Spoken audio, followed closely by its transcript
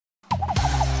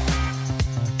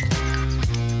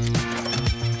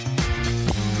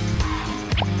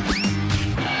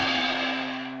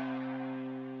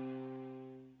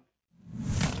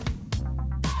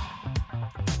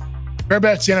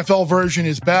Bearbats, the NFL version,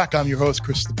 is back. I'm your host,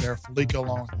 Chris the Bear Felica,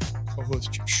 along with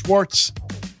co-host Jim Schwartz.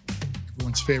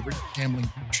 Everyone's favorite gambling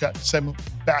chat segment.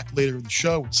 Back later in the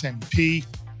show with Sammy P.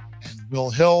 and Will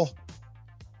Hill.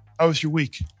 How was your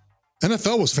week?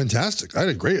 NFL was fantastic. I had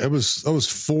a great. I was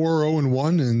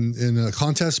 4-0-1 in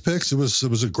contest picks. It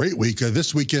was a great week.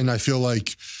 This weekend, I feel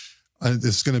like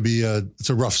it's going to be it's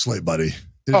a rough slate, buddy.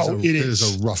 It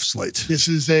is a rough slate. This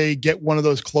is a get one of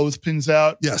those clothespins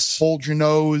out. Yes. Hold your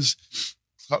nose,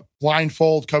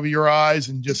 blindfold, cover your eyes,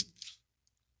 and just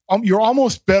you're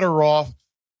almost better off.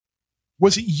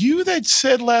 Was it you that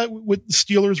said with the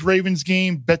Steelers-Ravens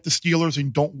game, bet the Steelers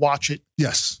and don't watch it?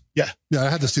 Yes. Yeah. Yeah, I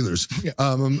had the Steelers. Yeah.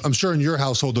 I'm sure in your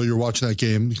household, though, you're watching that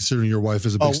game, considering your wife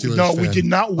is a big Steelers no, fan. we did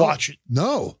not watch it.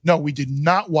 No, we did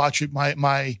not watch it.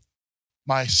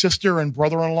 My sister and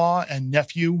brother-in-law and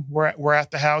nephew were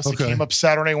at the house. Okay. They came up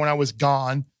Saturday when I was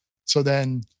gone. So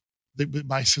then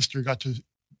my sister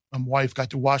wife got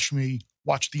to watch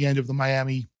the end of the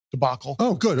Miami debacle.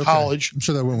 Oh, good. Okay. College. I'm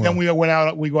sure that went well. Then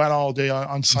we went out all day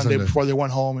on Sunday before they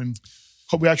went home, and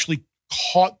we actually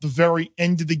caught the very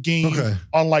end of the game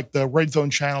on like the Red Zone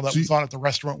channel that was on at the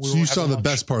restaurant. So you saw the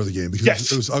best part of the game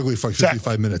because it was ugly for like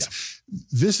 55 minutes. Yeah.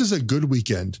 This is a good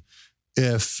weekend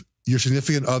if your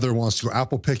significant other wants to go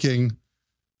apple picking,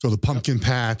 go to the pumpkin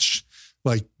patch,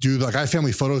 I had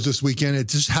family photos this weekend. It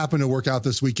just happened to work out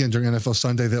this weekend during NFL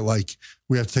Sunday that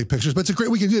we have to take pictures, but it's a great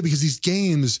weekend to do it because these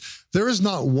games, there is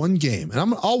not one game, and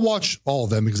I'll watch all of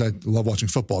them because I love watching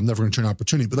football. I'm never going to turn an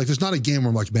opportunity, but there's not a game where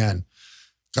I'm like, man,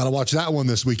 got to watch that one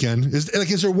this weekend. Is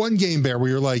there one game, Bear,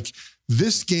 where you're like,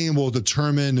 this game will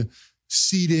determine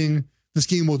seeding, this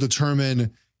game will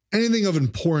determine anything of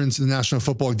importance in the National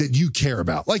Football League that you care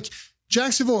about? Like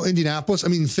Jacksonville, Indianapolis,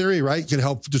 in theory, right, could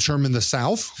help determine the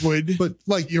South. Would.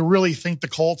 But you really think the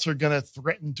Colts are going to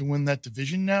threaten to win that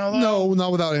division now, though? No,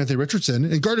 not without Anthony Richardson.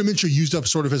 And Gardner Minshew used up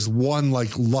sort of his one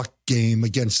luck game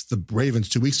against the Ravens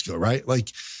 2 weeks ago, right?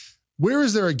 Where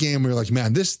is there a game where you're like,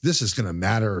 man, this is going to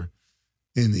matter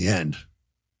in the end?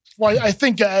 Well, I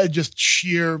think just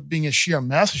being a sheer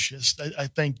masochist, I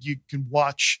think you can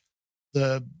watch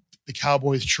the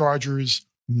Cowboys, Chargers,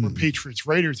 or Patriots,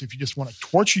 Raiders if you just want to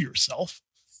torture yourself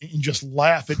and just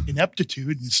laugh at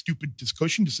ineptitude and stupid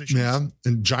coaching decisions. Yeah,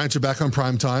 and Giants are back on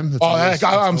prime time. When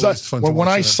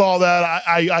I saw that,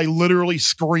 I literally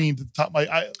screamed at the top.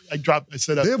 I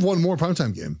said, they have one more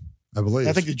primetime game, I believe.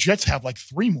 I think the Jets have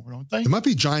 3 more, don't they? It might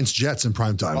be Giants-Jets in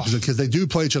primetime because they do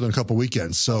play each other in a couple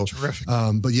weekends. So terrific.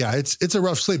 But yeah, it's a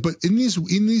rough slate. But in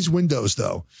these windows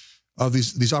though, of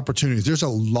these opportunities, there's a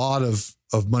lot of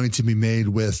money to be made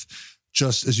with.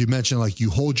 Just as you mentioned, you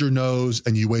hold your nose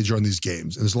and you wager on these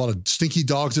games. And there's a lot of stinky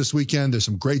dogs this weekend. There's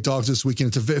some great dogs this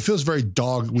weekend. It feels very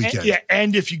dog weekend.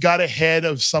 And if you got ahead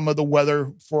of some of the weather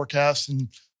forecasts and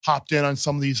hopped in on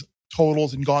some of these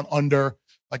totals and gone under,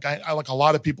 like a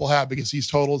lot of people have, because these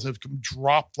totals have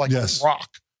dropped like a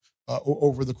rock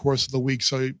over the course of the week.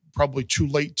 So probably too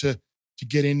late to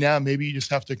get in now. Maybe you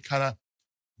just have to kind of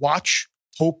watch,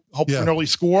 hope for an early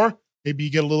score. Maybe you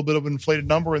get a little bit of an inflated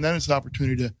number, and then it's an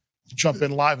opportunity to jump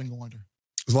in live and go under.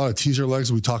 There's a lot of teaser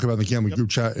legs we talk about in the Gambling group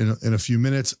chat in a few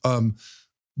minutes.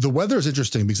 The weather is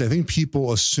interesting because I think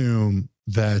people assume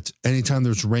that anytime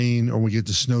there's rain or we get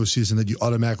to snow season that you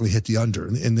automatically hit the under.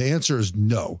 And the answer is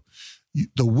no.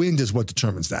 The wind is what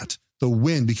determines that. The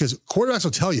wind, because quarterbacks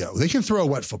will tell you, they can throw a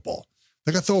wet football.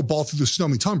 They got to throw a ball through the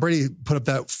snow. Tom Brady put up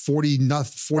that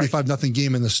 45-0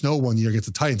 game in the snow one year against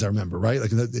the Titans, I remember, right?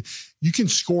 You can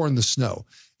score in the snow.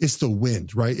 It's the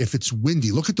wind, right? If it's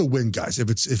windy, look at the wind, guys.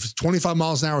 If it's 25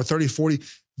 miles an hour, 30, 40,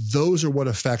 those are what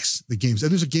affects the games.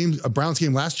 And there's a Browns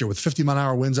game last year with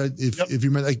 50-mile-an-hour winds. If you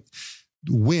remember,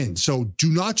 wind. So do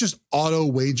not just auto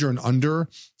wager an under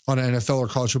on an NFL or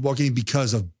college football game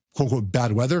because of quote unquote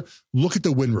bad weather. Look at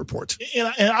the wind report. And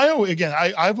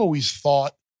I've always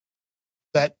thought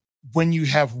that when you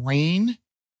have rain,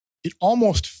 it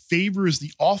almost favors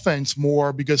the offense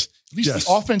more because at least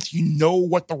the offense, you know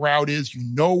what the route is, you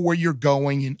know where you're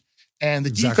going, and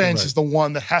the defense is the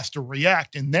one that has to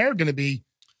react, and they're going to be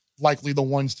likely the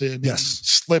ones to maybe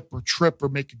slip or trip or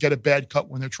get a bad cut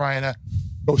when they're trying to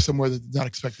go somewhere that did not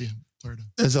expect the player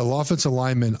to. As an offensive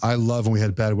lineman, I love when we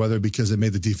had bad weather because it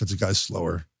made the defensive guys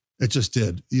slower. It just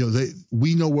did.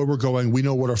 We know where we're going. We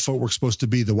know what our footwork's supposed to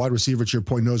be. The wide receiver, to your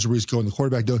point, knows where he's going. The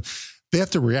quarterback knows. They have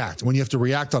to react. When you have to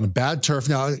react on a bad turf,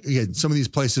 now, again, some of these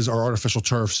places are artificial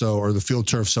turf, or the field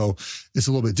turf, so it's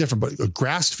a little bit different. But a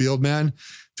grass field, man,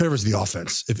 favors the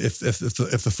offense if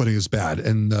the footing is bad.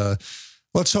 And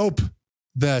let's hope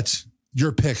that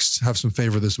your picks have some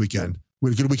favor this weekend. We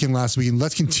had a good weekend last week, and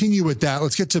let's continue with that.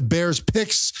 Let's get to Bears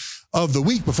picks of the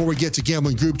week before we get to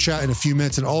gambling group chat in a few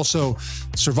minutes, and also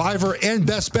Survivor and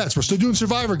best bets. We're still doing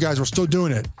Survivor, guys. We're still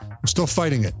doing it. We're still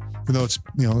fighting it, even though it's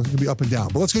going to be up and down.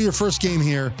 But let's go to your first game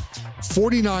here.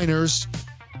 49ers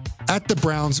at the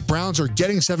Browns. Browns are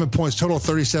getting 7 points, total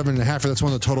 37.5. That's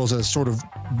one of the totals that sort of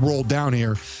rolled down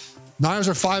here. Niners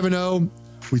are 5-0.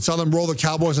 We saw them roll the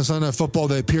Cowboys on Sunday Night Football.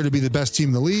 They appear to be the best team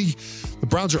in the league. The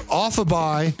Browns are off a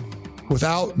bye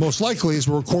without, most likely, as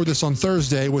we record this on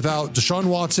Thursday, without Deshaun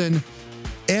Watson,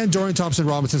 and Dorian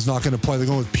Thompson-Robinson's not going to play. They're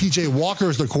going with P.J. Walker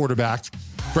as their quarterback.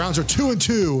 Browns are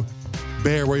 2-2.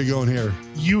 Bear, where are you going here?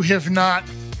 You have not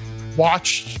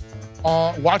watched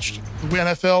the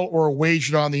NFL or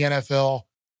wagered on the NFL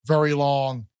very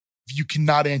long. You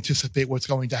cannot anticipate what's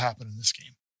going to happen in this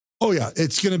game. Oh, yeah.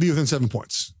 It's going to be within 7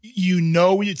 points.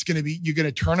 It's going to be, you're going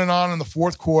to turn it on in the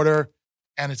fourth quarter,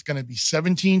 and it's going to be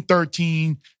 17-13.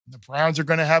 And the Browns are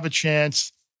going to have a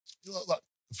chance. Look,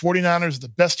 the 49ers are the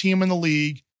best team in the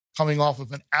league, coming off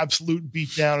of an absolute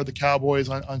beatdown of the Cowboys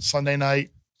on Sunday night.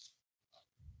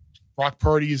 Brock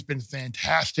Purdy has been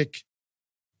fantastic.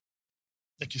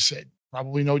 Like you said,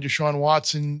 probably no Deshaun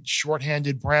Watson,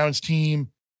 shorthanded Browns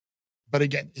team. But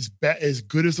again, as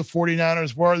good as the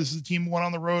 49ers were, this is a team who went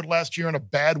on the road last year in a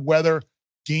bad weather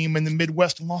game in the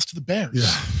Midwest and lost to the Bears.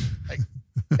 Yeah.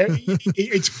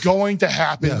 It's going to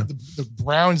happen. Yeah. The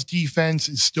Browns defense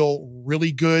is still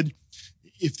really good.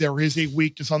 If there is a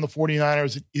weakness on the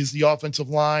 49ers, it is the offensive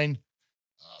line.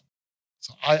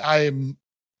 So I am,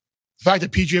 the fact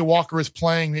that PJ Walker is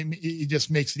playing, it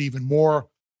just makes it even more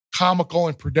comical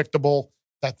and predictable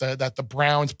that the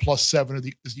Browns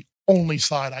 +7 is the only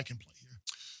side I can play here.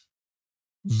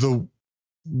 The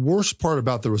worst part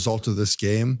about the result of this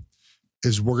game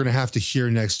is we're going to have to hear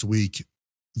next week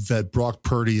that Brock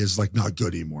Purdy is not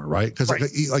good anymore, right? Because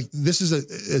this is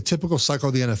a typical cycle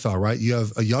of the NFL, right? You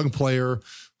have a young player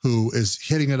who is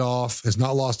hitting it off, has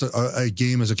not lost a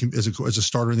game as a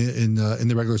starter in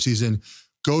the regular season,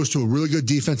 goes to a really good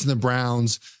defense in the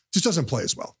Browns, just doesn't play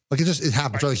as well. It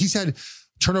happens, right? He's had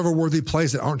turnover-worthy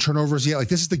plays that aren't turnovers yet.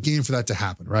 This is the game for that to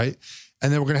happen, right?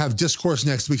 And then we're going to have discourse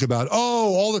next week about,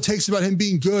 all the takes about him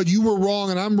being good. You were wrong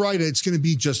and I'm right. It's going to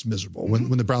be just miserable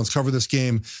when the Browns cover this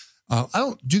game.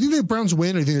 Do you think the Browns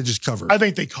win or do you think they just cover? I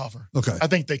think they cover. Okay. I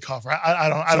think they cover.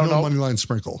 I don't know. Money line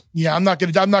sprinkle. Yeah, I'm not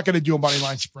going to do a money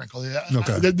line sprinkle.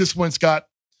 Okay. This one's got,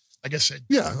 like I said,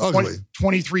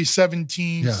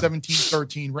 23-17,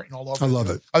 17-13 written all over. I love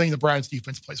it. I think the Browns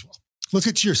defense plays well. Let's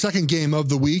get to your second game of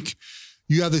the week.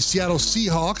 You have the Seattle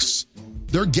Seahawks.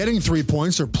 They're getting 3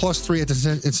 points. They're +3 at the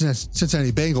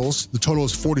Cincinnati Bengals. The total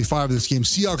is 45 of this game.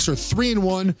 Seahawks are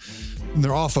 3-1, and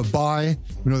they're off a bye.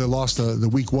 We know they lost the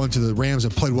week 1 to the Rams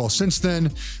and played well since then.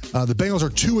 The Bengals are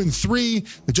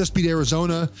 2-3. They just beat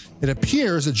Arizona. It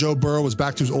appears that Joe Burrow was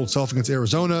back to his old self against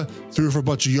Arizona, threw for a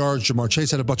bunch of yards. Jamar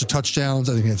Chase had a bunch of touchdowns.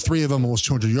 I think he had 3 of them, almost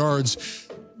 200 yards.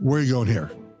 Where are you going here?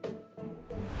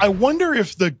 I wonder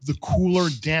if the cooler,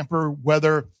 damper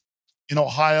weather in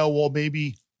Ohio will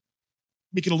maybe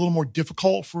make it a little more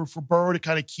difficult for Burrow to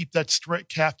kind of keep that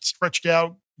calf stretched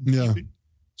out. Yeah.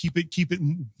 Keep it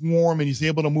warm, and he's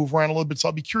able to move around a little bit. So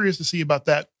I'll be curious to see about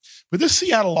that. But this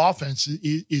Seattle offense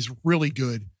is really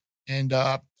good. And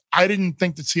I didn't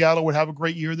think that Seattle would have a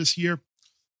great year this year,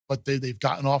 but they've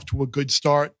gotten off to a good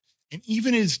start. And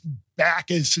even as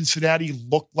back as Cincinnati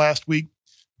looked last week,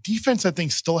 defense, I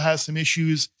think, still has some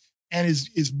issues. And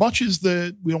as much as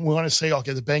we want to say,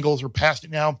 okay, the Bengals are past it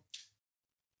now,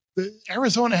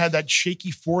 Arizona had that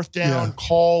shaky fourth down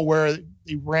call where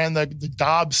they ran the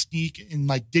Dobbs sneak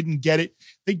and didn't get it.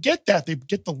 They get that. They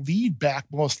get the lead back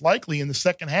most likely in the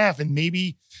second half, and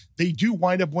maybe they do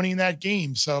wind up winning that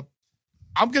game. So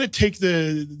I'm going to take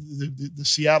the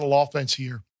Seattle offense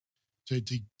here to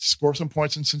score some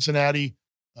points in Cincinnati,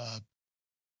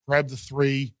 grab the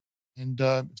 3, and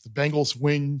if the Bengals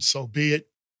win, so be it.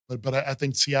 But I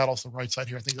think Seattle's the right side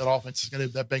here. I think that offense is going to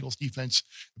have that Bengals defense.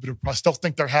 But I still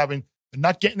think they're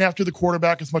not getting after the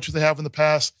quarterback as much as they have in the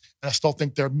past. And I still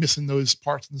think they're missing those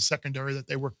parts in the secondary that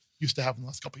they were used to having the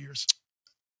last couple of years.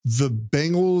 The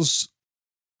Bengals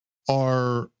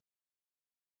are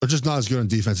just not as good on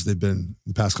defense as they've been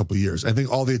the past couple of years. I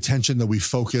think all the attention that we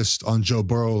focused on Joe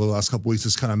Burrow the last couple of weeks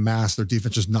has kind of masked their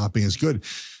defense just not being as good.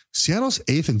 Seattle's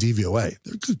 8th in DVOA.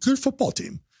 They're a good football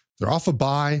team. They're off a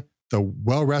bye. They're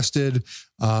well rested.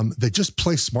 They just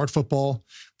play smart football.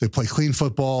 They play clean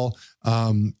football.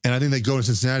 And I think they go to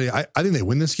Cincinnati. I think they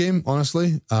win this game,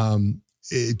 honestly.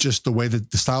 Just the way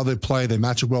that the style they play, they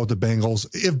match it well with the Bengals.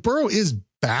 If Burrow is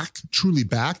truly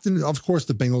back, then of course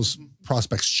the Bengals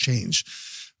prospects change.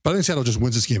 But I think Seattle just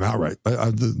wins this game outright.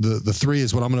 The 3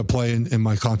 is what I'm going to play in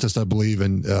my contest, I believe,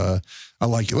 and I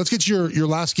like it. Let's get to your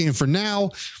last game for now.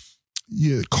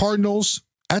 Cardinals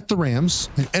at the Rams,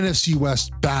 an NFC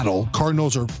West battle.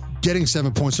 Cardinals are getting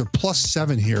 7 points. They're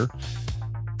 +7 here.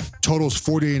 Totals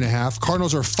 48.5.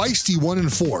 Cardinals are feisty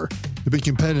 1-4. They've been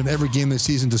competitive every game this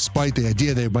season, despite the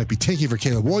idea they might be tanking for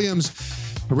Caleb Williams.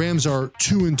 The Rams are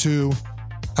 2-2.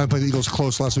 Haven't played the Eagles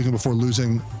close last weekend before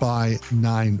losing by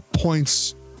 9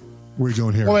 points. Where are you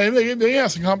going here? Well,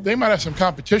 they might have some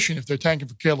competition if they're tanking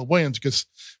for Caleb Williams, because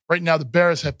right now the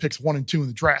Bears have picks 1 and 2 in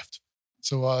the draft.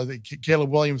 So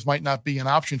Caleb Williams might not be an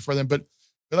option for them. But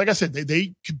like I said,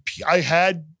 they compete. I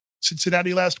had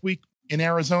Cincinnati last week in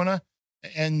Arizona,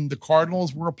 and the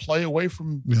Cardinals were a play away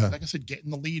from, like I said,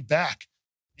 getting the lead back.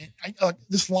 And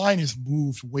this line has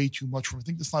moved way too much from. I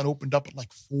think this line opened up at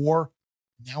like 4.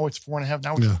 Now it's 4.5.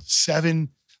 Now it's 7.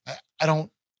 I don't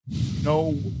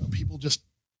know. People just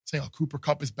saying, Cooper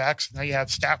Kupp is back. So now you have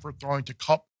Stafford throwing to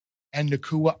Kupp and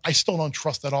Nakua. I still don't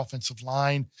trust that offensive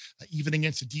line, even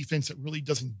against a defense that really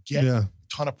doesn't get a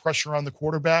ton of pressure on the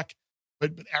quarterback.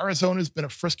 But Arizona's been a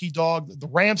frisky dog. The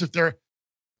Rams, the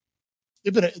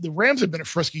Rams have been a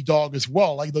frisky dog as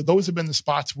well. Like those have been the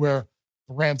spots where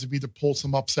the Rams have either pulled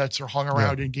some upsets or hung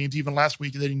around in games. Even last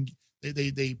week,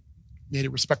 they made a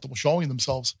respectable showing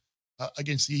themselves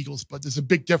against the Eagles. But there's a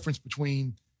big difference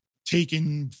between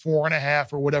taking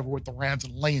 4.5 or whatever with the Rams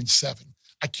and laying 7.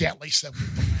 I can't lay 7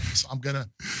 with the Rams. So I'm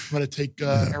gonna take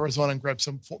Arizona and grab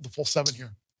the full 7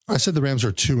 here. I said the Rams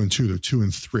are 2-2. They're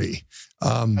 2-3.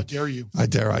 How dare you?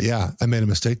 I made a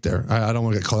mistake there. I don't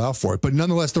want to get called out for it. But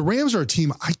nonetheless, the Rams are a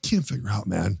team I can't figure out,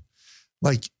 man.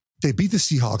 Like, they beat the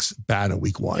Seahawks bad in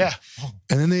week 1. Yeah.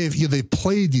 And then they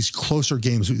played these closer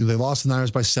games. They lost the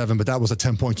Niners by 7, but that was a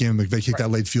 10-point game. McVay kicked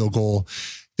that late field goal.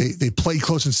 They played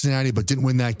close in Cincinnati, but didn't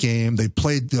win that game. They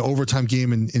played the overtime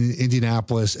game in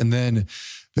Indianapolis, and then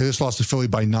they just lost to Philly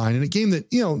by 9. In a game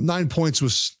that, 9 points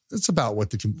it's about what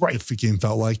the game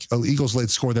felt like. Eagles late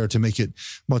score there to make it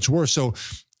much worse. So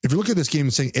if you look at this game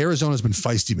and saying Arizona's been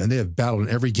feisty, man, they have battled in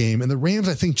every game. And the Rams,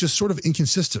 I think, just sort of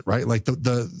inconsistent, right? Like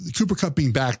the Cooper Kupp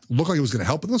being back looked like it was going to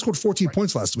help, but they scored 14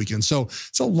 points last weekend. So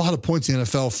it's a lot of points in the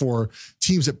NFL for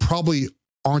teams that probably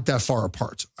aren't that far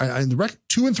apart. And the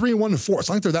 2-3 and 1-4. It's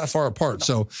not like they're that far apart.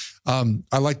 So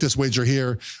I like this wager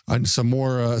here on some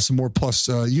more plus.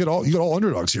 You get all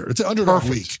underdogs here. It's an underdog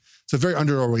week. It's a very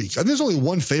underdog week. And there's only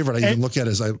one favorite I even look at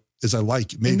as I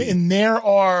like. Maybe. And there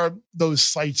are those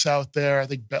sites out there. I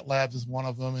think BetLabs is one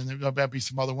of them, and there might be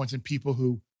some other ones. And people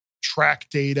who track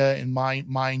data and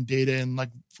mine data and like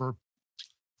for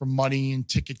money and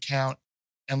ticket count,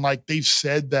 and like they've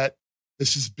said that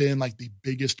this has been like the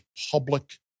biggest public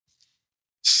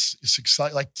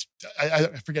success. Like I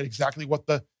forget exactly what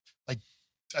I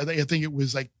think it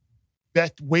was like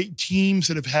weight teams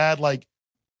that have had like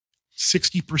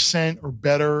 60% or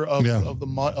better of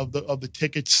the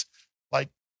tickets like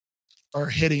are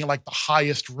hitting like the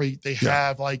highest rate they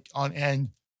have like on end.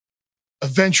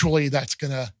 Eventually that's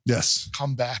gonna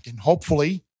come back, and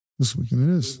hopefully this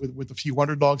weekend it is with a few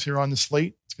underdogs here on the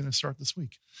slate. It's gonna start this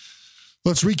week.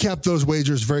 Let's recap those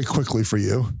wagers very quickly for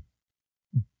you.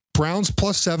 Browns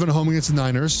 +7 home against the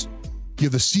Niners. You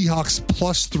have the Seahawks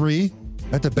 +3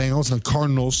 at the Bengals, and the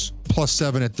Cardinals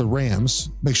 +7 at the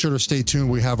Rams. Make sure to stay tuned.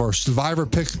 We have our Survivor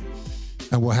pick,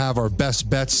 and we'll have our best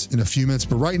bets in a few minutes.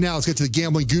 But right now, let's get to the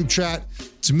gambling group chat.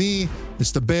 It's me,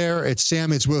 it's the Bear, it's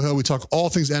Sam, it's Will Hill. We talk all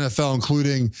things NFL,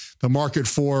 including the market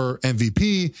for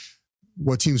MVP,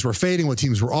 what teams we're fading, what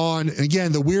teams we're on. And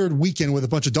again, the weird weekend with a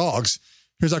bunch of dogs.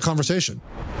 Here's our conversation.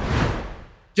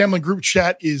 Gambling group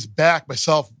chat is back.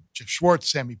 Myself, Jeff Schwartz,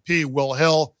 Sammy P, Will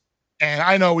Hill. And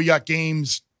I know we got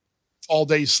games all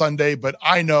day Sunday, but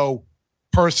I know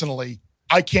personally,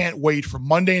 I can't wait for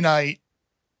Monday night.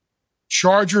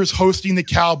 Chargers hosting the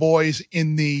Cowboys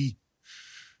in the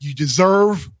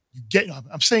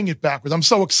I'm saying it backwards. I'm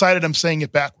so excited I'm saying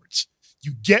it backwards.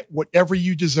 You get whatever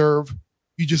you deserve.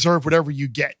 You deserve whatever you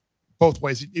get. Both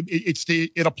ways.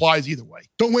 It applies either way.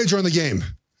 Don't wager on the game.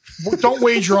 Don't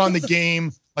wager on the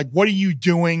game. Like, what are you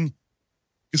doing?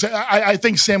 Because I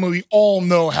think, Sam, we all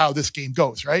know how this game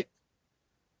goes, right?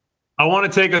 I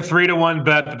want to take a 3-1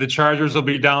 bet that the Chargers will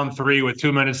be down 3 with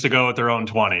 2 minutes to go at their own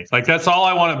 20. Like, that's all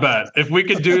I want to bet. If we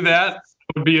could do that, I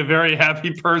would be a very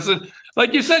happy person.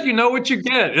 Like you said, you know what you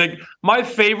get. Like, my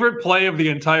favorite play of the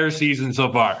entire season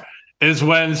so far is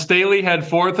when Staley had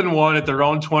 4th and 1 at their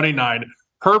own 29.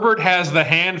 Herbert has the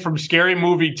hand from Scary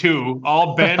Movie 2,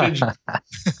 all bandaged,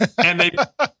 and they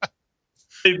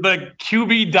the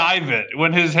QB dive it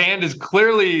when his hand is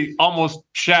clearly almost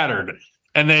shattered,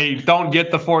 and they don't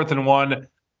get the 4th and 1.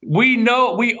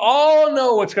 We all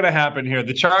know what's going to happen here.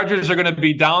 The Chargers are going to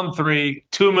be down 3,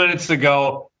 2 minutes to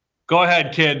go. Go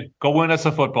ahead, kid. Go win us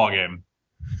a football game.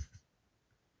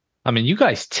 I mean, you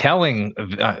guys telling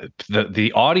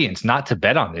the audience not to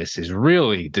bet on this is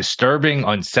really disturbing,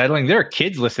 unsettling. There are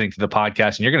kids listening to the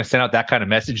podcast, and you're going to send out that kind of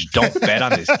message. Don't bet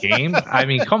on this game. I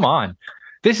mean, come on.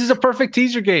 This is a perfect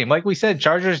teaser game. Like we said,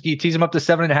 Chargers, you tease them up to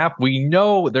 7.5. We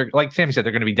know they're, like Sammy said,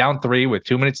 they're going to be down 3 with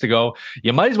 2 minutes to go.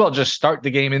 You might as well just start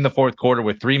the game in the fourth quarter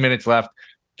with 3 minutes left.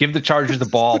 Give the Chargers the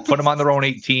ball, put them on their own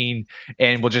 18,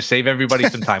 and we'll just save everybody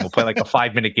some time. We'll play like a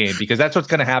 5-minute game because that's what's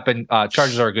going to happen.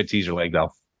 Chargers are a good teaser leg,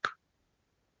 though.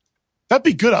 That'd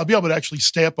be good. I'll be able to actually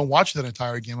stay up and watch that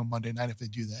entire game on Monday night if they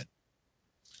do that.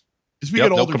 As we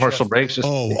get older, no commercial breaks, just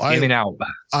in and out.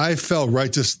 I felt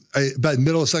right just about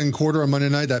middle of second quarter on Monday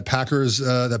night, that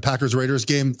Packers Raiders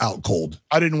game, out cold.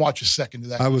 I didn't watch a second of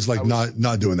that. I was like not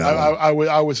doing that.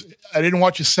 I didn't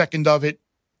watch a second of it,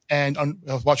 and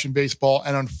I was watching baseball,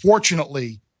 and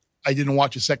unfortunately, I didn't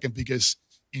watch a second because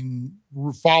in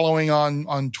following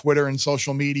on Twitter and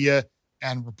social media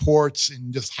and reports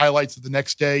and just highlights of the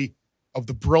next day of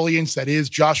the brilliance that is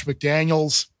Josh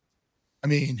McDaniels. I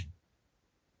mean,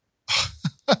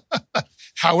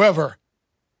 however,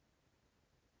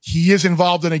 he is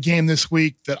involved in a game this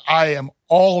week that I am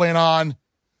all in on.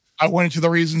 I went into the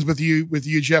reasons with you,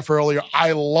 Jeff, earlier.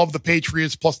 I love the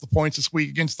Patriots plus the points this week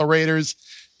against the Raiders.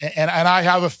 And I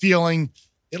have a feeling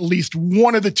at least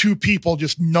one of the two people,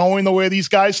 just knowing the way these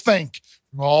guys think,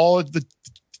 from all of the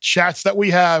chats that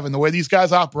we have and the way these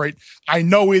guys operate, I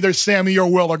know either Sammy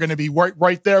or Will are going to be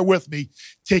right there with me,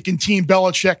 taking Team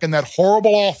Belichick and that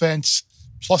horrible offense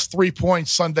plus 3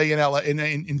 points Sunday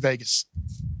in Vegas.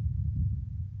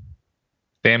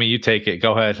 Sammy, you take it.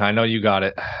 Go ahead. I know you got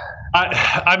it.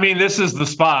 I mean, this is the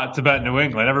spot to bet New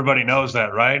England. Everybody knows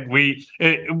that, right?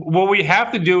 What we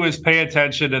have to do is pay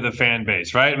attention to the fan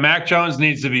base, right? Mac Jones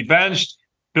needs to be benched.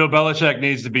 Bill Belichick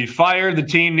needs to be fired. The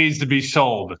team needs to be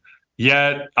sold.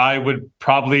 Yet I would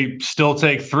probably still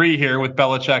take 3 here with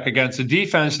Belichick against a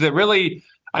defense that really,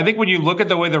 I think when you look at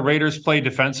the way the Raiders play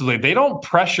defensively, they don't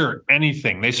pressure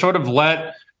anything. They sort of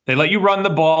let you run the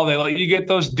ball. They let you get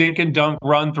those dink and dunk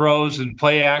run throws and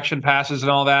play action passes and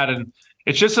all that. And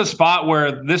it's just a spot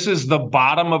where this is the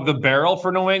bottom of the barrel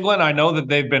for New England. I know that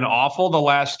they've been awful the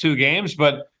last 2 games,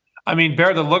 but I mean,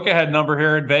 Bear, the look ahead number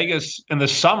here in Vegas in the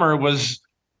summer was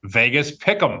Vegas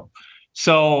pick'em.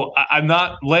 So I'm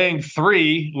not laying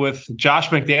 3 with Josh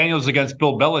McDaniels against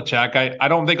Bill Belichick. I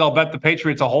don't think I'll bet the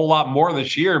Patriots a whole lot more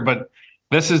this year, but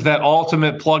this is that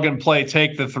ultimate plug and play.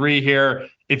 Take the 3 here.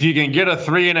 If you can get a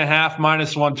 3.5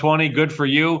 minus 120, good for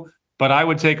you. But I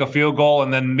would take a field goal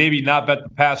and then maybe not bet the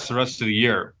pass the rest of the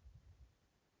year.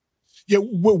 Yeah,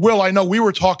 Will, I know we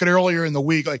were talking earlier in the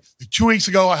week, like 2 weeks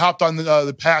ago, I hopped on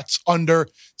the Pats under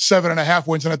 7.5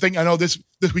 wins. And I know this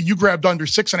week you grabbed under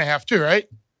 6.5 too, right?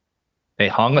 They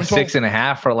hung a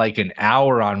 6.5 for like an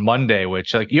hour on Monday,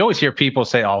 which like you always hear people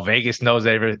say, oh, Vegas knows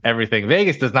everything.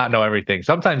 Vegas does not know everything.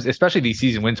 Sometimes, especially these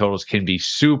season win totals can be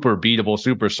super beatable,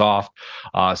 super soft.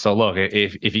 So look,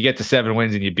 if you get to 7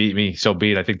 wins and you beat me, so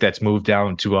be it. I think that's moved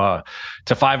down to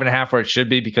 5.5 where it should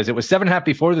be because it was 7.5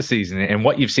 before the season. And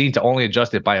what you've seen to only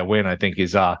adjust it by a win, I think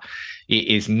is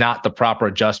not the proper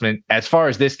adjustment. As far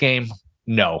as this game,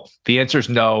 no. The answer is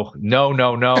no. No.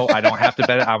 I don't have to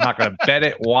bet it. I'm not going to bet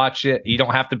it. Watch it. You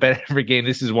don't have to bet every game.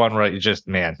 This is one where you just,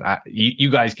 man, you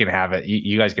guys can have it.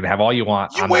 You guys can have all you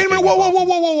want. Wait a minute.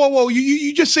 Whoa.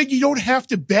 You just said you don't have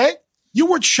to bet? You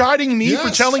were chiding me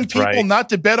for telling people not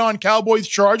to bet on Cowboys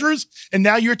Chargers, and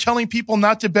now you're telling people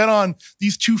not to bet on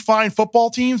these 2 fine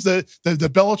football teams, the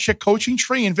Belichick coaching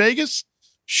tree in Vegas?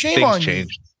 Shame on you.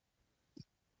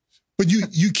 But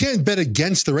you can't bet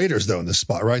against the Raiders though in this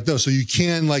spot, right? Though, so you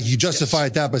can you justify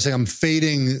it that by saying I'm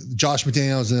fading Josh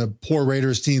McDaniels and a poor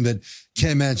Raiders team that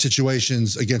can't manage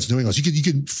situations against New England. So you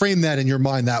could frame that in your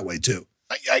mind that way too.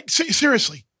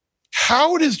 Seriously,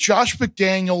 how does Josh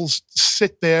McDaniels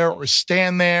sit there or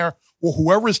stand there or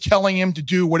whoever is telling him to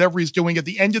do whatever he's doing at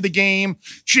the end of the game?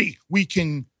 Gee, we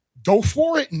can go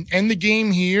for it and end the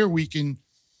game here. We can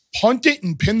punt it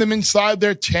and pin them inside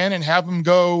their 10 and have them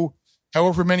go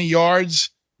however many yards,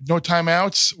 no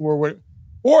timeouts,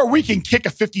 or we can kick a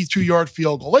 52-yard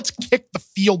field goal. Let's kick the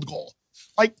field goal.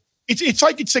 Like it's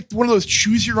like one of those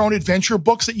choose your own adventure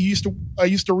books that I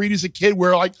used to read as a kid,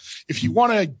 where like if you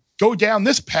want to go down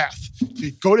this path,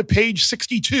 go to page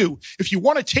 62. If you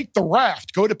want to take the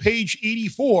raft, go to page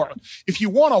 84. If you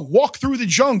want to walk through the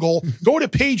jungle, go to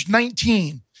page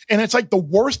 19. And it's like the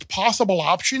worst possible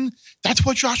option. That's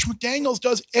what Josh McDaniels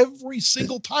does every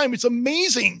single time. It's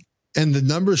amazing. And the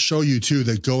numbers show you too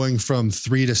that going from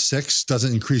 3 to 6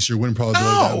 doesn't increase your win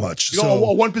probability that much. You go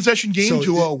a one possession game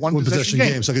to a one possession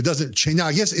game. So it doesn't change. Now,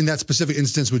 I guess in that specific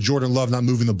instance with Jordan Love not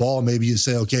moving the ball, maybe you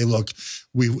say, okay, look,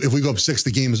 if we go up 6,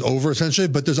 the game is over essentially.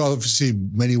 But there's obviously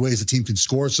many ways the team can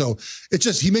score. So it's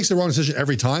just he makes the wrong decision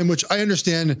every time, which I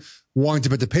understand wanting to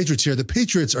bet the Patriots here. The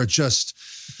Patriots are just.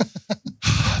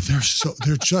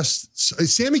 They're just.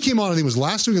 Sammy came on, I think it was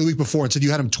last week or the week before, and said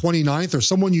you had him 29th, or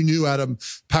someone you knew had him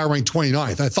power ranked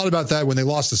 29th. I thought about that when they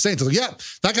lost the Saints. I was like, yeah,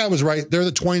 that guy was right. They're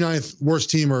the 29th worst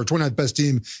team or 29th best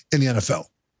team in the NFL.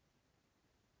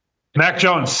 Mac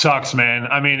Jones sucks, man.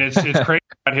 I mean, it's crazy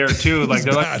out here too. Like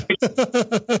they're like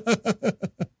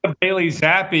Bailey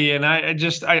Zappi, and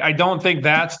I don't think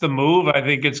that's the move. I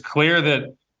think it's clear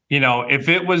that. If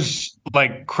it was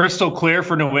like crystal clear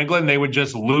for New England, they would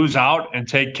just lose out and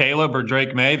take Caleb or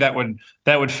Drake May. That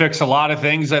would fix a lot of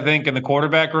things, I think, in the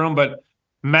quarterback room. But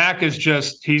Mac is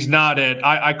he's not it.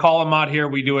 I call him out here.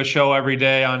 We do a show every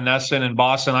day on Nesson in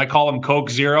Boston. I call him Coke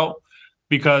Zero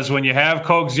because when you have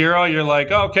Coke Zero, you're like,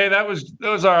 oh, okay, that was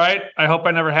all right. I hope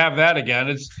I never have that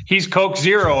again. He's Coke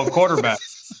Zero of quarterback.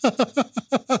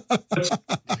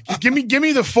 Give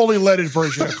me the fully leaded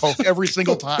version of Coke every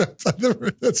single time.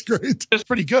 That's great. It's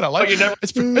pretty good. I like it.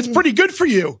 It's pretty good for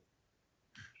you.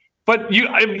 But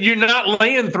you're not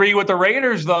laying 3 with the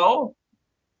Raiders, though.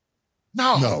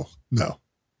 No.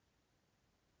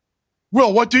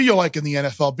 Will, what do you like in the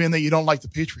NFL, being that you don't like the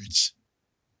Patriots?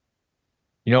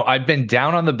 I've been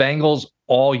down on the Bengals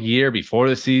all year before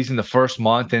the season, the first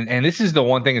month. And this is the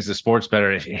one thing as a sports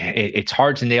bettor, it's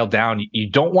hard to nail down. You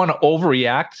don't want to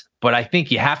overreact, but I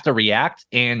think you have to react.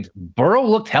 And Burrow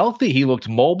looked healthy. He looked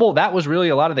mobile. That was really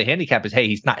a lot of the handicap is, hey,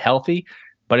 he's not healthy.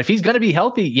 But if he's going to be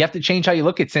healthy, you have to change how you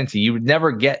look at Cincy. You would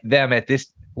never get them at this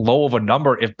low of a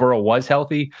number if Burrow was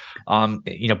healthy.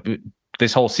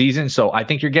 This whole season. So I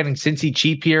think you're getting Cincy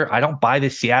cheap here. I don't buy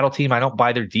this Seattle team. I don't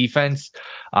buy their defense.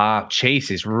 Chase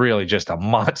is really just a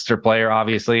monster player,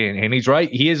 obviously. And he's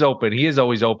right. He is open. He is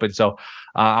always open. So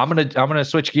I'm gonna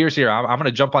switch gears here. I'm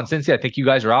gonna jump on Cincy. I think you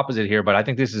guys are opposite here, but I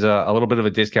think this is a little bit of a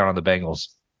discount on the Bengals.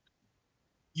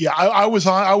 Yeah, I was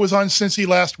on Cincy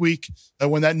last week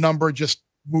when that number just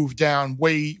moved down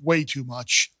way too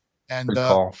much. And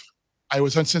I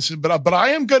was on Cincinnati, but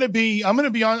I'm going to be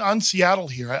on Seattle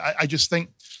here. I just think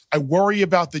I worry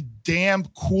about the damn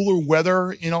cooler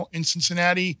weather, in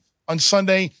Cincinnati on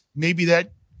Sunday. Maybe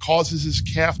that causes his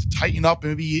calf to tighten up.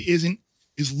 Maybe he isn't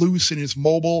as loose and as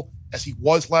mobile as he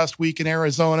was last week in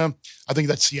Arizona. I think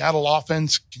that Seattle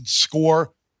offense can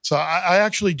score. So I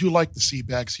actually do like the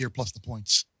Seabags here plus the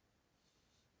points.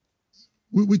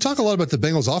 We talk a lot about the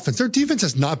Bengals offense. Their defense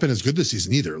has not been as good this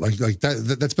season either. Like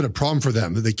that's been a problem for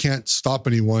them, that they can't stop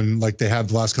anyone like they have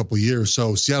the last couple of years.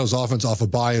 So Seattle's offense off a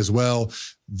bye as well.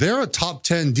 They're a top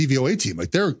 10 DVOA team. Like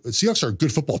Seahawks are a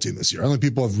good football team this year. I don't think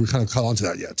people have kind of caught on to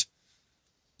that yet.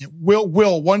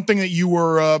 Will, one thing that you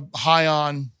were high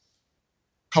on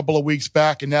a couple of weeks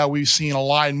back, and now we've seen a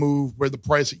line move where the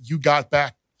price that you got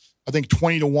back, I think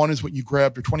 20-1 is what you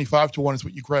grabbed, or 25-1 is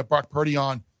what you grabbed Brock Purdy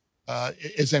on.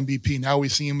 As MVP. Now we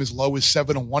see him as low as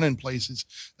 7-1 in places.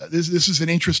 This is an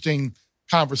interesting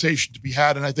conversation to be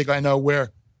had, and I think I know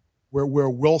where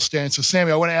Will stands. So,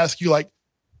 Sammy, I want to ask you,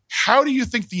 how do you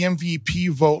think the MVP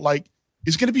vote,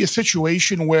 is going to be a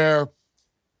situation where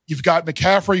you've got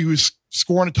McCaffrey, who's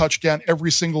scoring a touchdown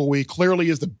every single week, clearly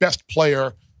is the best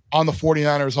player on the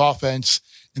 49ers offense,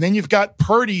 and then you've got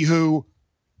Purdy, who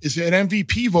is an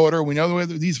MVP voter. We know the way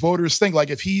that these voters think.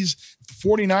 If the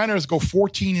 49ers go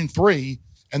 14-3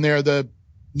 and they're the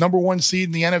number 1 seed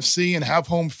in the NFC and have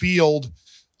home field,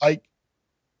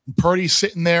 Purdy's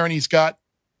sitting there and he's got,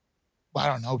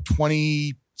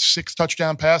 26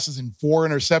 touchdown passes and 4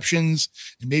 interceptions,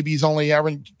 and maybe he's only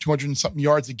averaging 200 and something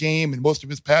yards a game, and most of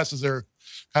his passes are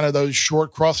kind of those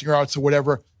short crossing routes or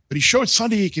whatever. But he showed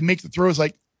Sunday he can make the throws.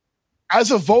 As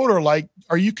a voter,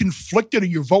 are you conflicted? Are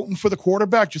you voting for the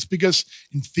quarterback just because,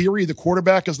 in theory, the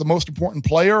quarterback is the most important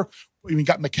player? You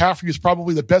got McCaffrey, who's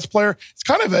probably the best player. It's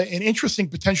kind of an interesting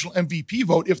potential MVP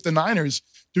vote if the Niners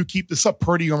do keep this up,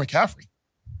 Purdy or McCaffrey.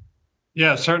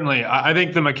 Yeah, certainly. I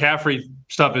think the McCaffrey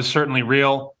stuff is certainly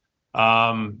real.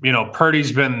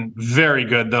 Purdy's been very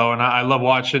good, though, and I love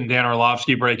watching Dan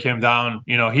Orlovsky break him down.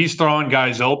 He's throwing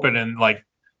guys open, and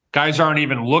guys aren't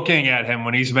even looking at him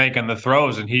when he's making the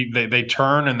throws, and they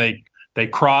turn and they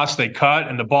cross, they cut,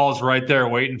 and the ball's right there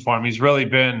waiting for him. He's really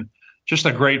been just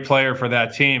a great player for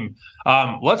that team.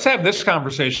 Let's have this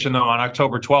conversation, though, on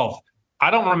October 12th.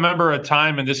 I don't remember a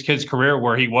time in this kid's career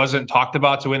where he wasn't talked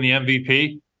about to win the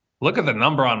MVP. Look at the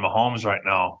number on Mahomes right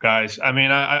now, guys. I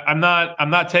mean, I'm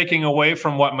not taking away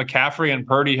from what McCaffrey and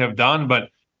Purdy have done, but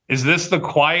Is this the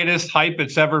quietest hype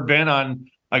it's ever been on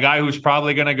a guy who's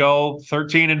probably going to go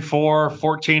 13-4,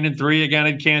 14-3 again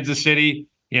in Kansas City,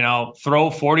 throw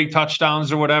 40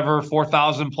 touchdowns or whatever,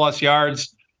 4,000 plus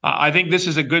yards? I think this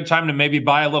is a good time to maybe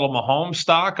buy a little Mahomes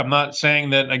stock. I'm not saying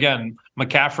that, again,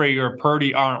 McCaffrey or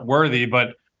Purdy aren't worthy,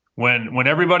 but when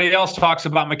everybody else talks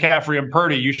about McCaffrey and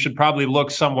Purdy, you should probably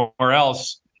look somewhere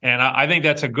else. And I think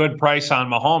that's a good price on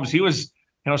Mahomes. He was,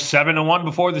 7-1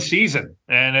 before the season,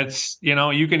 and it's,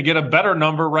 you can get a better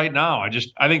number right now.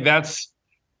 I think that's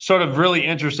sort of really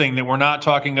interesting that we're not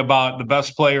talking about the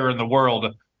best player in the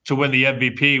world to win the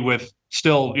MVP with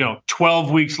still, 12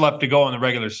 weeks left to go in the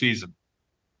regular season.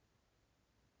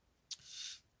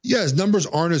 Yeah, his numbers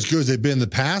aren't as good as they've been in the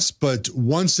past, but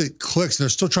once it clicks, and they're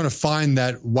still trying to find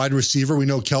that wide receiver. We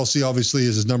know Kelsey obviously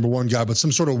is his number one guy, but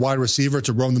some sort of wide receiver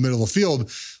to roam the middle of the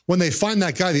field. When they find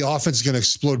that guy, the offense is going to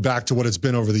explode back to what it's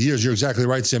been over the years. You're exactly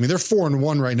right, Sammy. They're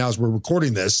 4-1 right now as we're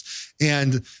recording this,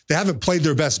 and they haven't played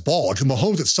their best ball. Like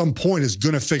Mahomes at some point is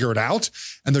going to figure it out,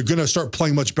 and they're going to start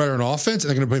playing much better in offense,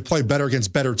 and they're going to play better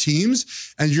against better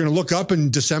teams. And you're going to look up in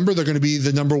December, they're going to be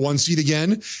the number one seed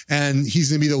again, and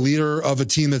he's going to be the leader of a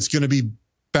team that's going to be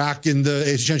back in the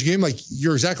AFC Championship game. Like,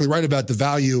 you're exactly right about the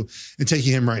value in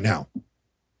taking him right now.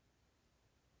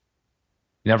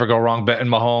 You never go wrong betting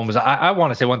Mahomes. I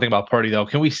want to say one thing about Purdy, though.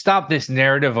 Can we stop this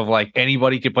narrative of like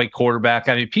anybody can play quarterback?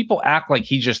 I mean, people act like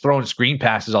he's just throwing screen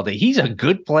passes all day. He's a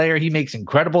good player. He makes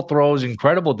incredible throws,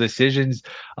 incredible decisions.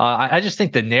 I just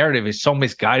think the narrative is so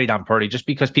misguided on Purdy just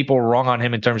because people were wrong on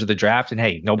him in terms of the draft. And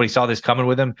hey, nobody saw this coming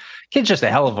with him. Kid's just a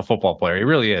hell of a football player. He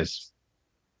really is.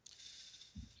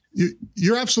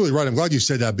 You're absolutely right. I'm glad you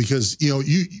said that because,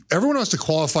 everyone has to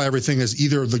qualify everything as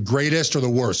either the greatest or the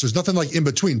worst. There's nothing like in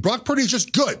between. Brock Purdy is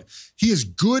just good. He is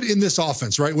good in this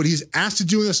offense, right? What he's asked to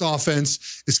do in this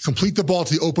offense is complete the ball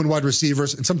to the open wide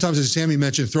receivers. And sometimes, as Sammy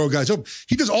mentioned, throw guys open.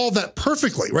 He does all of that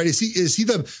perfectly, right? Is he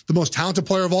the most talented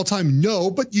player of all time?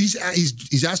 No, but he's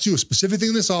asked to do a specific thing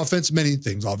in this offense, many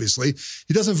things, obviously.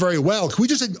 He does them very well. Can we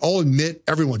just all admit,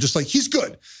 everyone, just like he's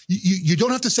good? You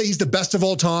don't have to say he's the best of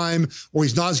all time or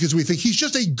he's not as good as we think. He's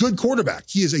just a good quarterback.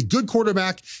 He is a good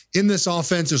quarterback in this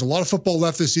offense. There's a lot of football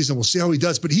left this season. We'll see how he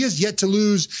does, but he has yet to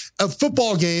lose a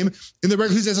football game in the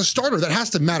regular season as a starter. That has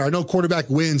to matter. I know quarterback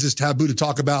wins is taboo to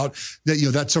talk about, that,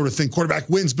 that sort of thing. Quarterback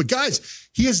wins, but guys,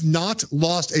 he has not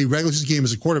lost a regular season game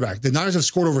as a quarterback. The Niners have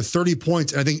scored over 30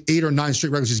 points in, I think, 8 or 9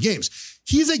 straight regular season games.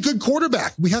 He's a good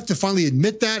quarterback. We have to finally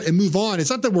admit that and move on. It's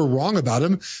not that we're wrong about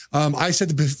him. I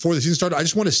said before the season started, I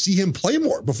just want to see him play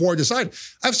more before I decide.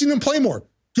 I've seen him play more.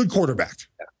 Good quarterback.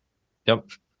 Yep.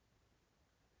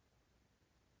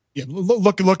 Yeah,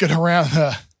 look at around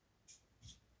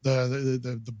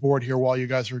the board here while you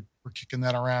guys were kicking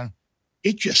that around.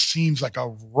 It just seems like a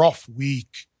rough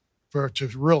week to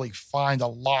really find a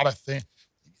lot of things.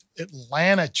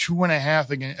 Atlanta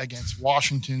 2.5 against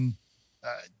Washington.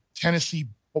 Tennessee,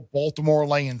 Baltimore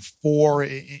laying 4.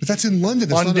 But that's in London.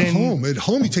 That's not at home. At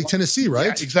home, you take Tennessee, right?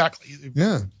 Yeah, exactly.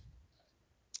 Yeah.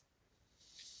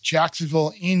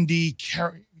 Jacksonville, Indy,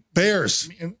 Bears.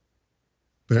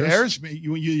 Bears?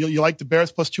 You like the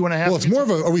Bears plus 2.5? Well, it's more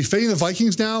of are we fading the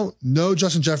Vikings now? No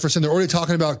Justin Jefferson. They're already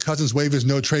talking about Cousins waivers,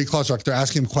 no trade clause. Like they're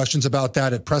asking him questions about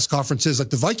that at press conferences. Like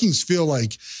the Vikings feel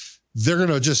like they're going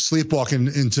to just sleepwalk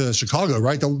into Chicago,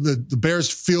 right? The Bears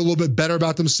feel a little bit better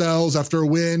about themselves after a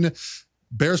win.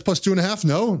 Bears plus 2.5?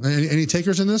 No? Any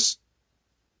takers in this?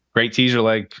 Great teaser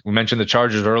leg. We mentioned the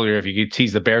Chargers earlier. If you could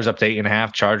tease the Bears up to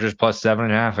 8.5, Chargers plus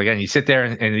 7.5. Again, you sit there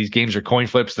and these games are coin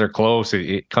flips. They're close.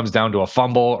 It comes down to a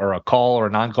fumble or a call or a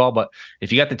non-call. But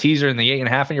if you got the teaser and the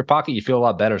 8.5 in your pocket, you feel a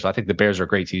lot better. So I think the Bears are a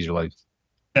great teaser leg.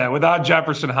 Yeah, without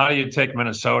Jefferson, how do you take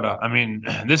Minnesota? I mean,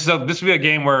 this will be a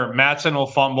game where Mattson will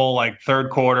fumble like third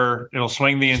quarter. It'll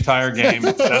swing the entire game.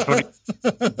 That's what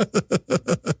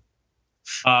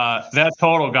that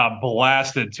total got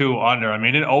blasted too under. I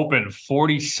mean, it opened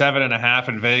 47.5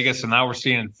 in Vegas, and now we're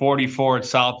seeing 44 at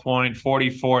South Point,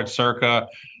 44 at Circa.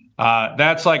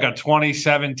 That's like a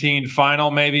 2017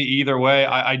 final, maybe either way.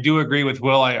 I do agree with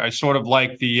Will. I sort of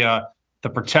like the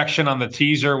protection on the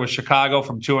teaser with Chicago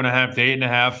from 2.5 to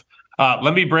 8.5.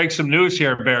 Let me break some news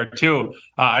here, Bear, too.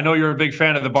 I know you're a big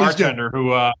fan of the bartender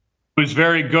who's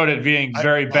very good at being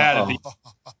very bad at the.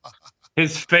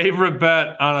 His favorite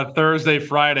bet on a Thursday,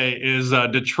 Friday is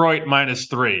Detroit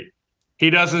 -3. He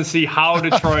doesn't see how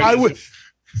Detroit. I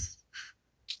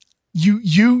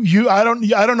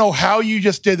don't know how you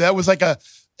just did that. It was like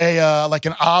like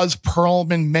an Oz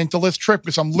Perlman mentalist trip.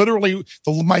 Because I'm literally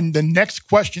the next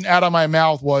question out of my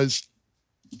mouth was,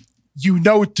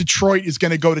 Detroit is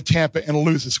going to go to Tampa and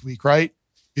lose this week, right?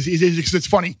 It's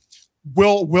funny.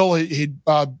 Will had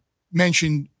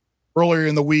mentioned earlier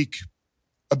in the week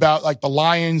about like the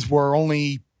Lions were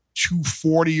only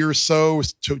 240 or so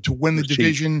to win the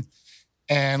division,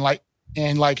 and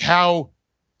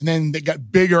then they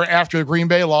got bigger after the Green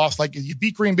Bay loss. Like, you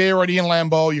beat Green Bay already in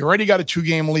Lambeau, you already got a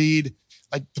 2-game lead.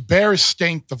 Like, the Bears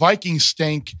stink, the Vikings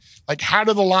stink. Like, how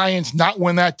do the Lions not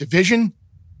win that division?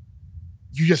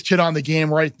 You just hit on the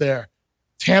game right there.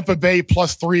 Tampa Bay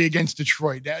 +3 against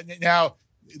Detroit. Now,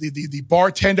 the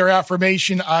bartender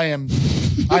affirmation, I am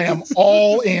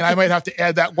all in. I might have to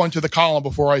add that one to the column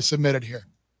before I submit it here.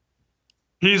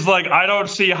 He's like, I don't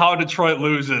see how Detroit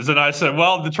loses. And I said,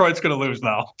 well, Detroit's going to lose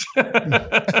now. You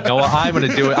know what? I'm going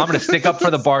to do it. I'm going to stick up for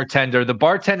the bartender. The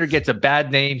bartender gets a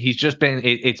bad name.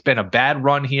 It's been a bad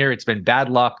run here. It's been bad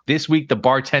luck. This week, the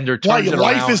bartender turns it around.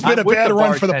 Life has been a bad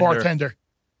run for the bartender.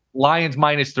 Lions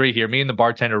 -3 here. Me and the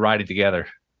bartender riding together.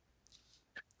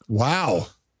 Wow.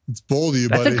 It's bold of you,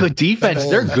 buddy. That's a good defense.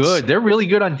 They're good. They're really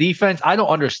good on defense. I don't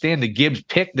understand the Gibbs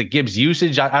pick, the Gibbs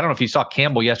usage. I don't know if you saw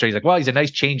Campbell yesterday. He's like, well, he's a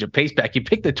nice change of pace back. You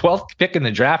picked the 12th pick in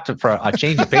the draft for a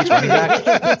change of pace running back.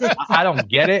 I don't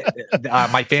get it.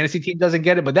 My fantasy team doesn't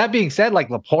get it. But that being said, like,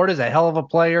 Laporta's a hell of a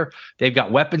player. They've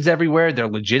got weapons everywhere. They're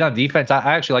legit on defense.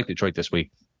 I actually like Detroit this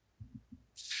week.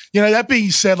 You know, that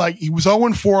being said, like, he was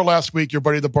 0-4 last week, your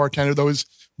buddy, the bartender. Those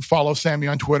who follow Sammy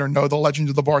on Twitter know the legend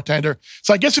of the bartender.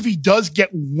 So I guess if he does get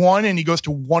one and he goes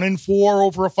to 1-4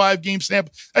 over a 5-game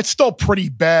sample, that's still pretty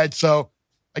bad. So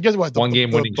I guess what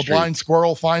the blind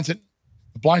squirrel finds it.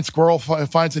 The blind squirrel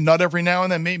finds a nut every now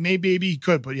and then. Maybe he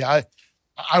could, but yeah,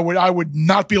 I would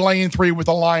not be laying 3 with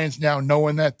the Lions now,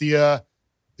 knowing that the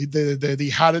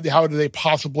how did they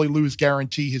possibly lose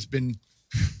guarantee has been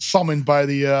summoned by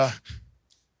the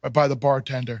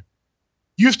bartender.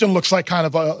 Houston looks like kind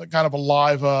of a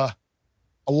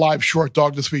live short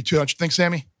dog this week too, don't you think,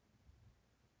 Sammy?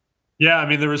 Yeah, I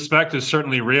mean, the respect is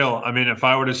certainly real. I mean, if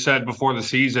I would have said before the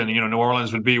season, New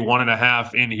Orleans would be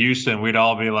 1.5 in Houston, we'd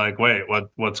all be like, wait,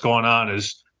 what's going on?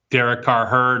 Is Derek Carr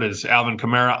hurt? Is Alvin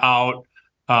Kamara out?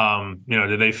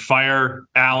 Did they fire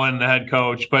Allen, the head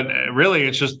coach? But really,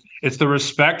 it's the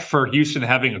respect for Houston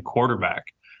having a quarterback.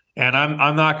 And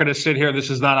I'm not going to sit here. This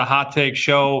is not a hot take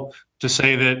show to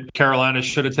say that Carolina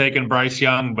should have taken Bryce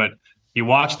Young, but you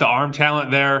watch the arm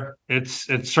talent there. It's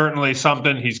certainly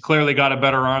something. He's clearly got a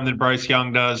better arm than Bryce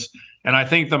Young does. And I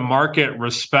think the market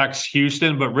respects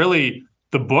Houston, but really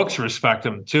the books respect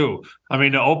him too. I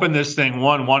mean, to open this thing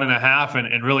 1.5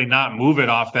 and really not move it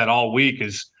off that all week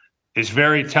is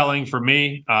very telling for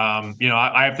me.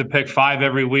 I have to pick 5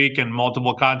 every week in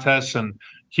multiple contests, and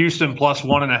Houston plus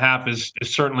 1.5 is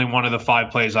certainly one of the 5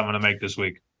 plays I'm going to make this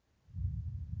week.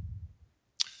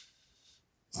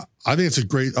 I think it's a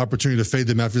great opportunity to fade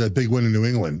them after that big win in New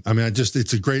England. I mean,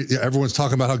 everyone's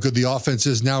talking about how good the offense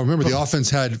is now. Remember, the offense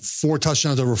had 4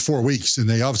 touchdowns over 4 weeks, and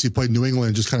they obviously played New England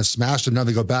and just kind of smashed them. Now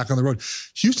they go back on the road.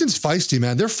 Houston's feisty,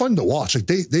 man. They're fun to watch. Like,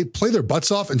 they play their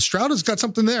butts off, and Stroud has got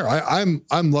something there. I'm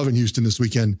loving Houston this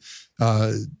weekend.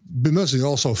 But mostly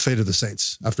also faded the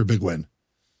Saints after a big win.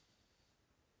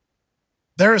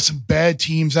 There are some bad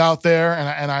teams out there,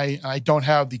 and I don't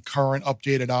have the current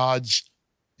updated odds.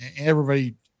 And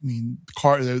everybody, I mean,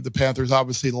 the Panthers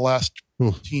obviously the last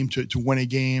team to win a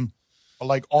game. But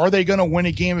like, are they going to win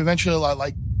a game eventually?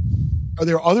 Like, are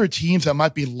there other teams that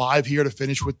might be live here to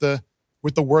finish with the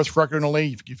worst record in the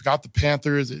league? You've got the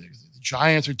Panthers. The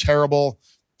Giants are terrible.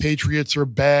 Patriots are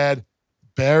bad.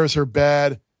 Bears are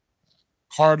bad.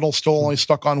 Cardinals still only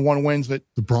stuck on 1 win. But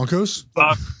the Broncos.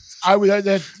 I was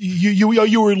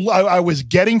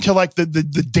getting to like the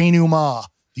denouement,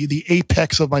 the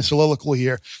apex of my soliloquy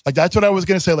here. Like, that's what I was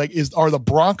going to say. Like, are the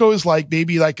Broncos like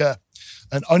maybe like an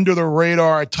under the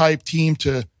radar type team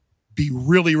to be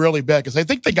really, really bad? Because I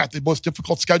think they got the most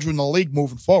difficult schedule in the league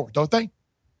moving forward, don't they?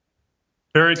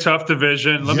 Very tough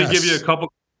division. Let me give you a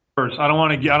couple. First, I don't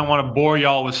want to bore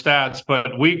y'all with stats,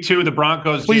 but week 2, the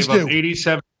Broncos gave up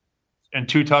 87 and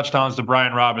 2 touchdowns to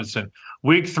Brian Robinson.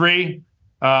 Week 3.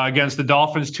 Against the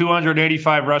Dolphins,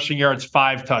 285 rushing yards,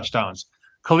 5 touchdowns.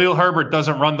 Khalil Herbert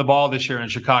doesn't run the ball this year in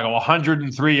Chicago,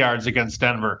 103 yards against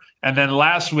Denver. And then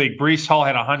last week, Breece Hall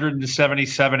had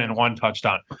 177 and 1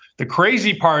 touchdown. The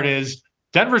crazy part is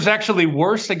Denver's actually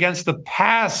worse against the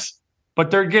pass, but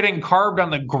they're getting carved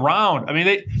on the ground. I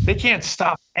mean, they can't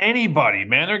stop anybody,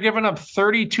 man. They're giving up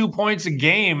 32 points a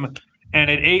game,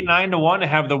 and at 8-9-1 to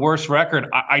have the worst record.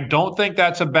 I don't think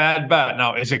that's a bad bet.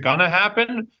 Now, is it going to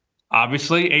happen?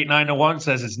 Obviously, 8-9-1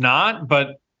 says it's not,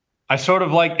 but I sort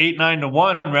of like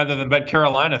 8-9-1 rather than bet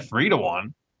Carolina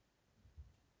 3-1.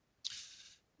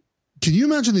 Can you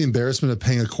imagine the embarrassment of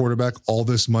paying a quarterback all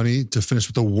this money to finish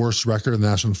with the worst record in the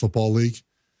National Football League?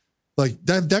 Like,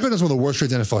 that goes one of the worst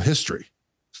trades in NFL history.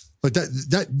 Like that's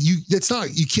not,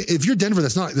 you can't, if you're Denver,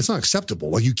 that's not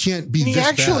acceptable. Like you can't be he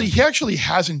actually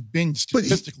hasn't been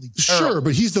statistically terrible. Sure,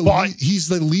 but he's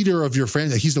the leader of your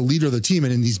franchise. He's the leader of the team.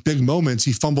 And in these big moments,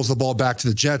 he fumbles the ball back to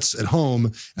the Jets at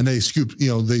home and they scoop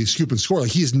and score.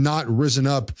 Like he's not risen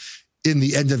up in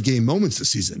the end of game moments this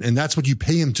season. And that's what you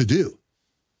pay him to do.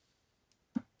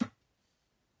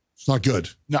 It's not good.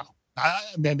 No,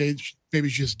 maybe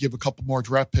just give a couple more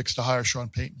draft picks to hire Sean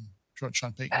Payton.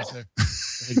 Sean Payton is there.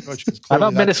 How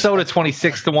about Minnesota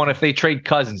 26-1 if they trade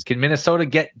Cousins? Can Minnesota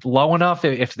get low enough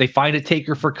if they find a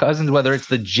taker for Cousins, whether it's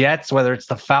the Jets, whether it's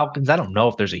the Falcons? I don't know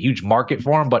if there's a huge market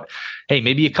for him, but hey,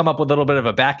 maybe you come up with a little bit of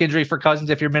a back injury for Cousins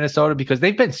if you're Minnesota, because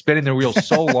they've been spinning their wheels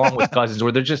so long with Cousins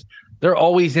where they're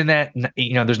always in that,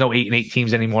 there's no 8-8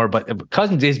 teams anymore, but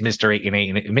Cousins is Mr.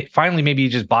 8-8. And finally, maybe you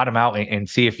just bottom out and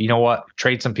see if,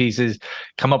 trade some pieces,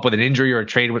 come up with an injury or a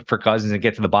trade for Cousins and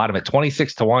get to the bottom at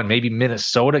 26-1. Maybe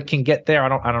Minnesota can get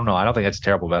there. I don't know. I don't think that's a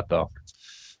terrible bet though.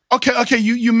 Okay.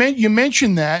 You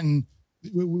mentioned that, and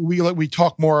we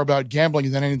talk more about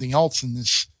gambling than anything else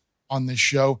on this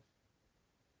show.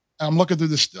 And I'm looking through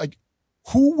this, like,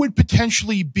 who would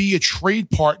potentially be a trade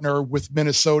partner with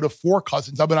Minnesota for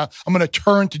Cousins? I'm gonna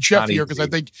turn to Jeff here because I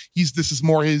think this is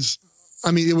more his.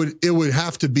 I mean, it would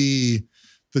have to be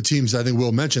the teams I think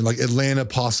Will mentioned, like Atlanta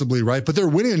possibly, right? But they're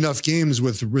winning enough games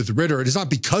with Ritter. It is not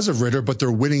because of Ritter, but they're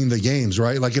winning the games,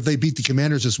 right? Like if they beat the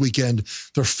Commanders this weekend,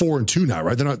 they're 4-2 now,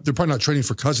 right? They're probably not trading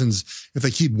for Cousins if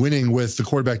they keep winning with the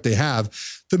quarterback they have.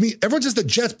 To me, everyone says the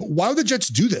Jets, but why would the Jets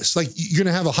do this? Like you're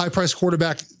going to have a high-priced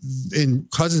quarterback in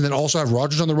Cousins and also have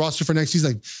Rodgers on the roster for next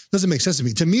season. Like doesn't make sense to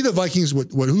me. To me, the Vikings,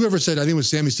 what whoever said, I think it was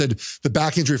Sammy said, the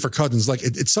back injury for Cousins. Like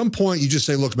at some point, you just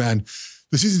say, look, man,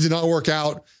 the season did not work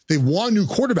out. They want a new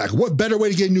quarterback. What better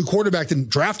way to get a new quarterback than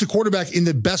draft a quarterback in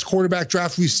the best quarterback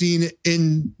draft we've seen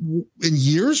in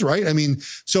years, right? I mean,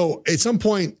 so at some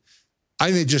point, I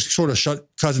think they just sort of shut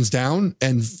Cousins down,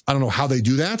 and I don't know how they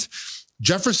do that.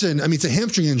 Jefferson, I mean, it's a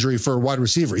hamstring injury for a wide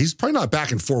receiver. He's probably not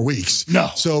back in 4 weeks. No.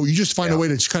 So you just find a way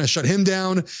to kind of shut him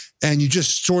down, and you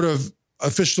just sort of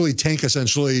officially tank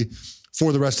essentially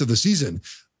for the rest of the season.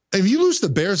 If you lose the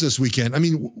Bears this weekend, I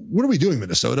mean, what are we doing,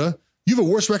 Minnesota? You have a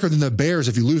worse record than the Bears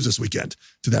if you lose this weekend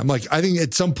to them. Like, I think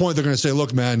at some point they're going to say,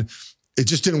 look, man, it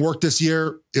just didn't work this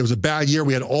year. It was a bad year.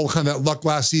 We had all kind of that luck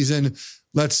last season.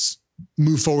 Let's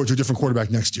move forward to a different quarterback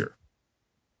next year.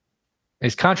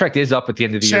 His contract is up at the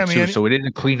end of the year too, so it isn't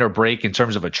a clean or break in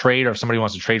terms of a trade, or if somebody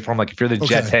wants to trade for him. Like if you're the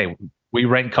Jets, hey, we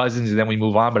rent Cousins and then we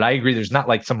move on. But I agree, there's not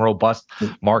like some robust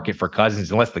market for Cousins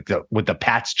unless with the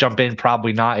Pats jump in.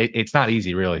 Probably not. It's not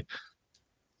easy, really.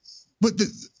 But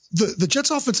the Jets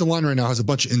offensive line right now has a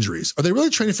bunch of injuries. Are they really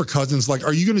training for Cousins? Like,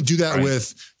 are you going to do that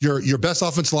with your best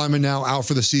offensive lineman now out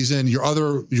for the season, your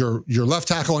left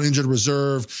tackle on injured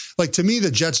reserve? Like, to me, the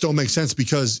Jets don't make sense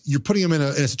because you're putting him in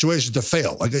a situation to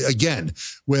fail. Like, again,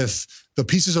 with the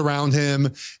pieces around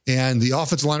him and the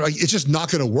offensive line, like, it's just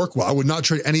not going to work well. I would not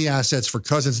trade any assets for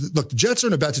Cousins. Look, the Jets are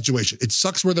in a bad situation. It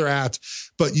sucks where they're at,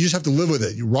 but you just have to live with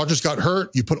it. Rodgers got hurt.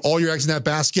 You put all your eggs in that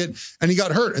basket, and he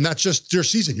got hurt, and that's just your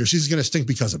season. Your season's going to stink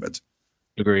because of it.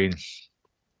 Agreed.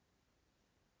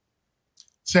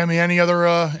 Sammy, any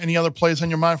other plays on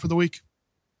your mind for the week?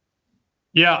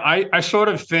 Yeah, I sort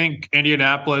of think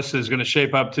Indianapolis is going to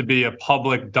shape up to be a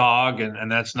public dog,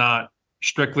 and that's not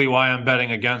strictly why I'm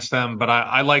betting against them, but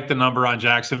I like the number on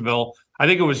Jacksonville. I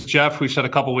think it was Jeff who said a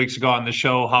couple weeks ago on the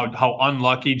show how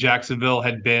unlucky Jacksonville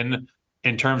had been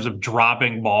in terms of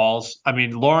dropping balls. I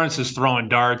mean, Lawrence is throwing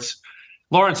darts.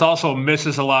 Lawrence also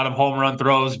misses a lot of home run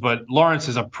throws, but Lawrence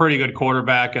is a pretty good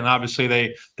quarterback, and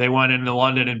obviously they went into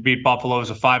London and beat Buffalo as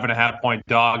a 5.5-point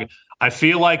dog. I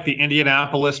feel like the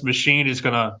Indianapolis machine is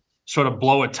going to sort of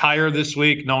blow a tire this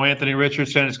week. No Anthony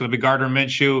Richardson. It's going to be Gardner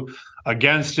Minshew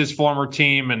against his former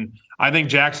team. And I think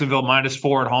Jacksonville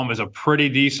 -4 at home is a pretty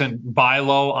decent buy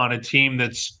low on a team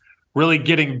that's really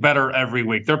getting better every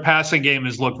week. Their passing game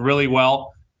has looked really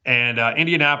well. And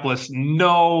Indianapolis,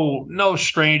 no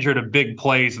stranger to big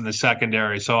plays in the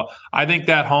secondary. So I think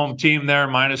that home team there,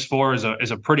 -4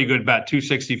 is a pretty good bet.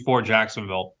 264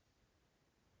 Jacksonville.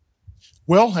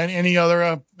 Will, any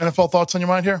other NFL thoughts on your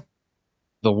mind here?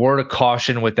 The word of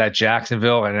caution with that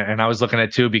Jacksonville, and I was looking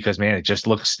at too because, man, it just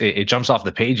looks, it jumps off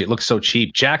the page. It looks so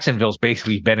cheap. Jacksonville's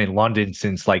basically been in London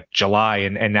since like July,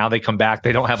 and now they come back.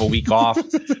 They don't have a week off.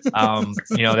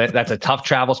 That's a tough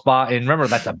travel spot. And remember,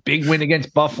 that's a big win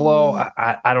against Buffalo.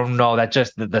 I don't know. That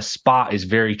just the spot is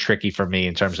very tricky for me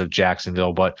in terms of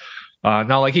Jacksonville. But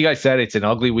no, like you guys said, it's an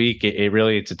ugly week.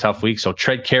 It's a tough week. So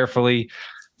tread carefully.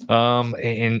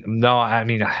 And no, I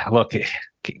mean, look,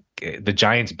 like the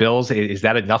Giants Bills, is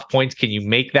that enough points? Can you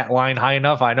make that line high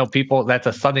enough? I know people, that's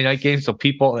a Sunday night game, so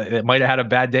people that might have had a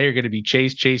bad day are going to be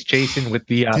chasing with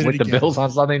the Bills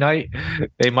on Sunday night.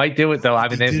 They might do it though. I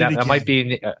mean, that might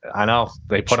be. I know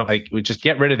they put them like, we just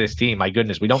get rid of this team. My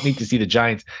goodness, we don't need to see the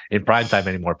Giants in primetime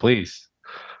anymore, please.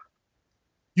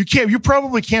 You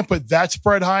probably can't put that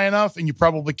spread high enough, and you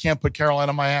probably can't put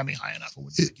Carolina, Miami high enough. I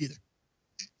wouldn't think either.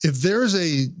 If there's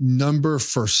a number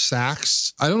for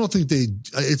sacks, I don't think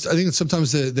I think it's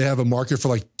sometimes they have a market for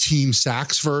like team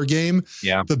sacks for a game.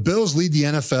 Yeah. The Bills lead the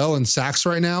NFL in sacks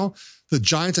right now. The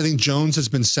Giants, I think Jones has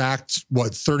been sacked,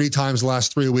 30 times the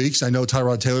last 3 weeks. I know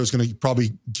Tyrod Taylor is going to probably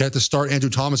get the start.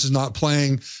 Andrew Thomas is not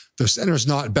playing. The center's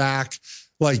not back.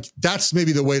 Like, that's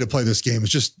maybe the way to play this game,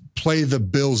 is just play the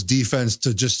Bills defense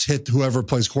to just hit whoever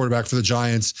plays quarterback for the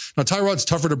Giants. Now, Tyrod's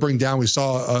tougher to bring down. We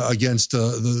saw against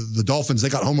the Dolphins. They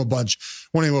got home a bunch,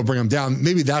 weren't able to bring him down.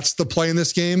 Maybe that's the play in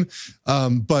this game,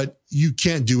 but you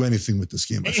can't do anything with this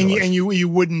game. And you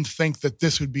wouldn't think that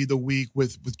this would be the week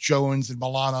with Jones and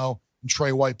Milano and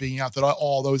Trey White being out, that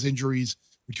all those injuries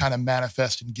would kind of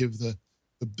manifest and give the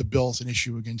Bills an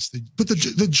issue against the. But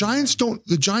the Giants don't.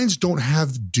 The Giants don't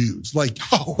have dudes like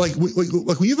when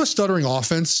you have a stuttering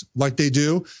offense like they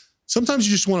do. Sometimes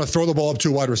you just want to throw the ball up to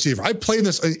a wide receiver. I played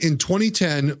this in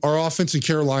 2010. Our offense in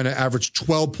Carolina averaged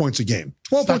 12 points a game.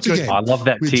 12 points a game. I love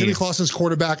that team. Jimmy Clausen's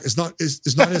quarterback is not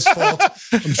his fault.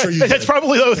 I'm sure you. That's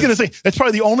probably. I was going to say that's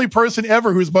probably the only person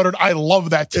ever who's muttered, "I love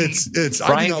that team." It's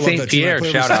Brian St. Pierre.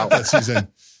 Shout out that season.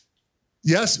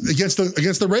 Yes, against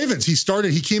the Ravens.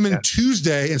 He came in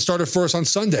Tuesday and started for us on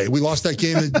Sunday. We lost that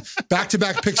game in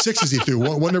back-to-back pick sixes he threw.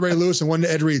 One to Ray Lewis and one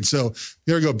to Ed Reed. So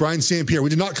there we go. Brian St. Pierre. We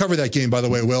did not cover that game, by the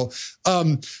way, Will.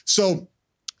 So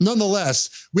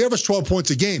nonetheless, we averaged 12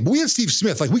 points a game, but we had Steve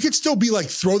Smith. Like, we could still be like,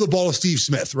 throw the ball to Steve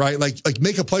Smith, right? Like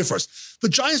make a play for us. The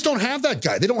Giants don't have that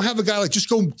guy. They don't have a guy like, just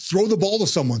go throw the ball to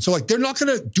someone. So like, they're not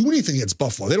going to do anything against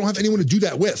Buffalo. They don't have anyone to do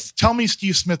that with. Tell me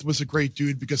Steve Smith was a great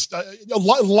dude, because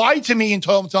lie to me and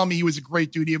tell me he was a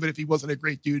great dude, even if he wasn't a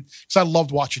great dude, because I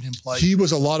loved watching him play. He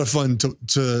was a lot of fun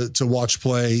to watch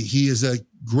play. He is a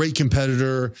great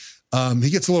competitor.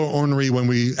 He gets a little ornery when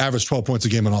we average 12 points a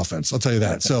game on offense. I'll tell you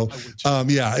that. So,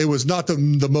 it was not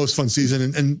the most fun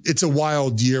season. And it's a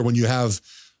wild year when you have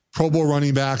Pro Bowl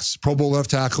running backs, Pro Bowl left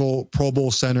tackle, Pro Bowl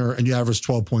center, and you average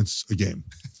 12 points a game.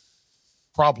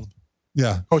 Problem.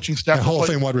 Yeah. Coaching staff. Hall of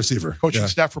Fame wide receiver. Coaching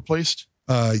staff replaced?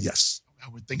 Yes. I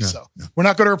would think so. Yeah. We're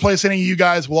not going to replace any of you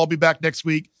guys. We'll all be back next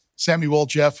week. Sammy, Will,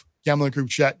 Jeff, Gambling Group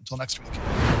Chat. Until next week.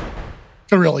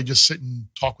 Can really just sit and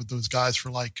talk with those guys for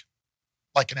like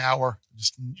an hour,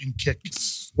 just and kick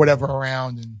whatever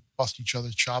around and bust each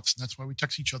other's chops. And that's why we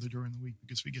text each other during the week,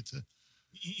 because we get to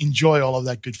enjoy all of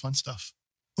that good fun stuff.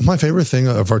 My favorite thing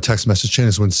of our text message chain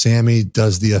is when Sammy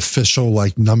does the official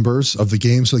numbers of the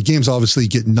game. So the games obviously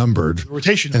get numbered, the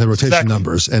rotation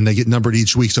numbers, and they get numbered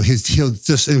each week. So he'll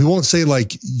just, and he won't say like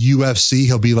UFC.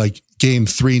 He'll be like game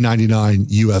 399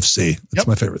 UFC. That's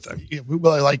my favorite thing. Yeah, we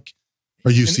really like,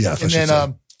 or UCF.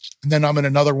 And then I'm in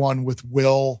another one with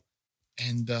Will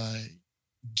and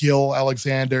Gil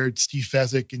Alexander, Steve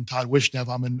Fezzik, and Todd Wishnev.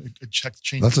 I'm in a check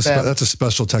chain. That's a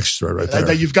special text thread right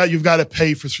there. You've got to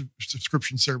pay for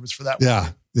subscription service for that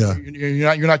one. Yeah.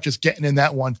 You're not just getting in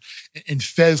that one. And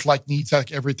Fez needs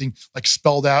everything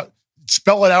spelled out.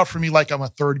 Spell it out for me like I'm a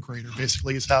third grader.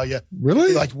 Basically, is how you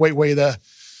really weigh the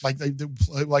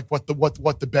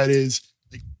what the bet is.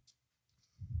 Like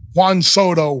Juan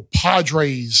Soto,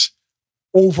 Padres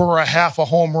over a half a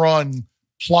home run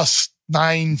plus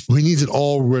 9. He needs it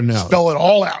all written out. Spell it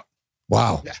all out.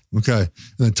 Wow. Yeah. Okay. And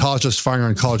then Todd's just firing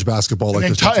on college basketball.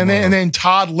 And then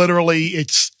Todd, literally,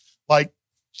 it's like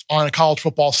on a college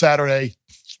football Saturday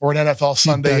or an NFL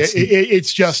Sunday.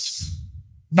 It's just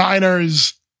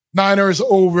Niners Browns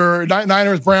over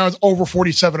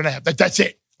 47.5. That's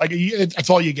it. That's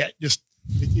all you get. Just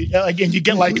again, you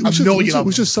get a million.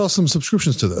 We should sell some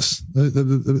subscriptions to this.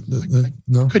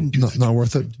 No, couldn't do that. Not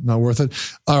worth it. Not worth it.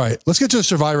 All right, let's get to a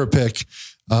survivor pick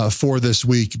for this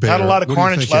week. Bear. Not a lot of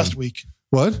carnage last week.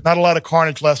 What? Not a lot of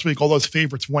carnage last week. All those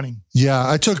favorites winning. Yeah,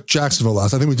 I took Jacksonville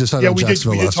last. I think we decided on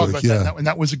Jacksonville last week. We did talk about that, and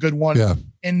that was a good one. Yeah,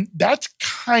 and that's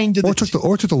kind of took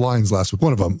the Lions last week.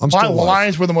 One of them. The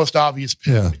Lions were the most obvious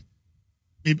pick. Yeah.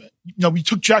 We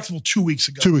took Jacksonville 2 weeks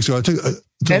ago. 2 weeks ago, I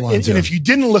took Lions, and if you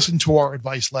didn't listen to our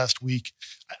advice last week,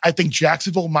 I think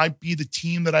Jacksonville might be the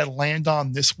team that I land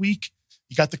on this week.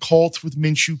 You got the Colts with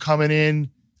Minshew coming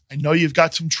in. I know you've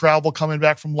got some travel coming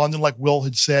back from London, like Will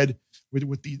had said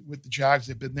with the Jags.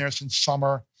 They've been there since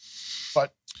summer,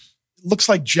 but it looks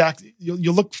like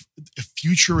you look at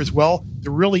future as well.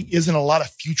 There really isn't a lot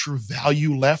of future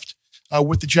value left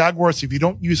with the Jaguars. If you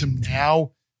don't use them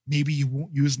now, maybe you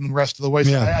won't use them the rest of the way.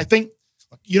 So Yeah. I think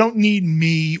you don't need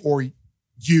me or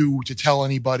you to tell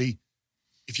anybody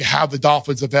if you have the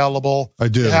Dolphins available, I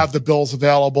do. you have the Bills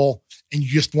available, and you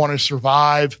just want to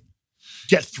survive,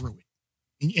 get through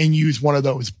it and use one of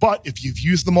those. But if you've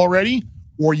used them already,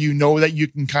 or you know that you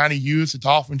can kind of use the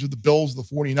Dolphins or the Bills, the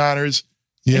 49ers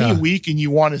any week, and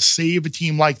you want to save a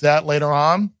team like that later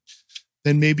on,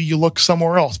 then maybe you look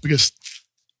somewhere else, because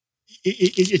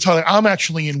it's hard. I'm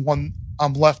actually in one.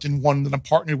 I'm left in one that I'm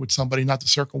partnered with somebody, not to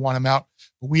circle one I'm out,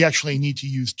 but we actually need to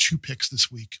use 2 picks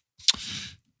this week.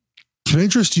 Can I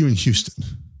interest you in Houston?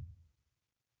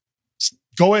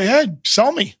 Go ahead.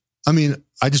 Sell me. I mean,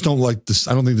 I just don't like this.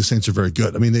 I don't think the Saints are very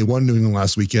good. I mean, they won New England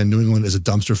last weekend. New England is a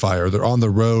dumpster fire. They're on the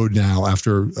road now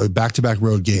after back-to-back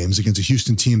road games against a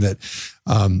Houston team that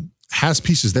has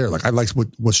pieces there. Like, I like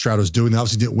what Stroud is doing. They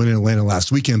obviously didn't win in Atlanta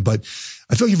last weekend, but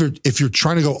I feel like if you're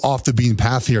trying to go off the beaten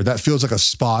path here, that feels like a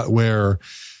spot where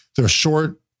they're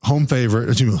short home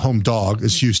favorite, home dog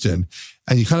is Houston.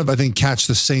 And you kind of, I think, catch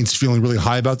the Saints feeling really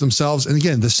high about themselves. And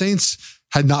again, the Saints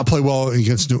had not played well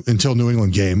until New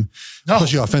England game,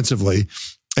 especially offensively.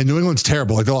 And New England's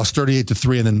terrible. Like, they lost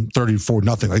 38-3 and then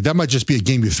 34-0. Like, that might just be a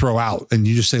game you throw out and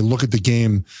you just say, look at the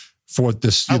game for what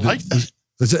this. I like that.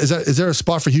 Is there a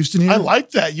spot for Houston here? I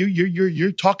like that.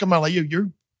 You're talking about, like,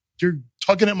 you're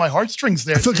tugging at my heartstrings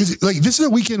there. I feel like this is a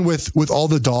weekend with all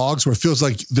the dogs where it feels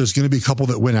like there's going to be a couple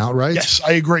that win outright. Yes,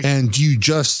 I agree. And do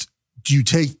you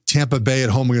take Tampa Bay at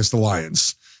home against the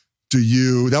Lions?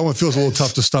 That one feels a little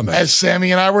tough to stomach. As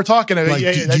Sammy and I were talking about, do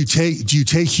you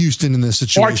take Houston in this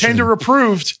situation? Bartender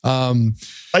approved. You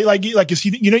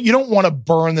don't want to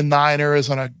burn the Niners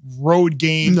on a road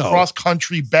game, cross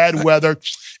country, bad weather.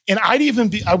 And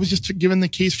I was just given the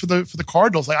case for the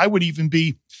Cardinals. Like, I would even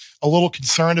be a little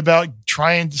concerned about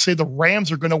trying to say the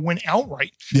Rams are going to win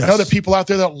outright. Yes. I know there are people out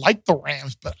there that like the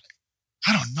Rams, but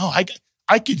I don't know.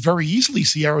 I could very easily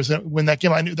see Arizona win that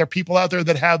game. I knew there are people out there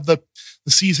that have the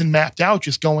season mapped out,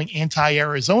 just going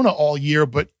anti-Arizona all year,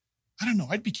 but I don't know.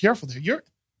 I'd be careful there.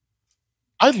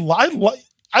 I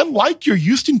like your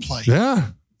Houston play.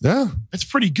 Yeah. It's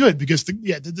pretty good because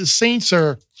the Saints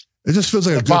are. It just feels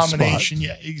like a abomination. Good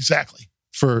spot. Yeah, exactly.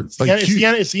 It's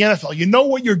the NFL. You know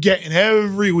what you're getting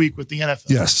every week with the NFL.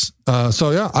 Yes.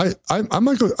 So yeah, I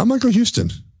might go Houston.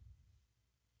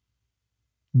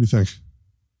 What do you think?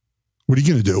 What are you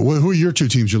going to do? Who are your 2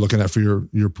 teams you're looking at for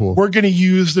your pool? We're going to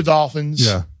use the Dolphins.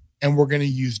 Yeah. And we're going to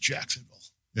use Jacksonville.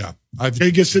 Yeah. I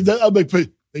guess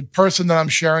the person that I'm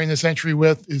sharing this entry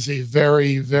with is a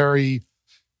very, very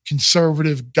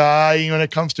conservative guy when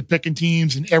it comes to picking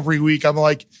teams. And every week I'm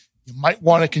like, you might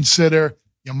want to consider.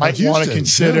 You might want to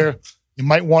consider. Yeah. You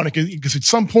might want to, because at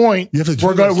some point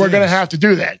we're going to have to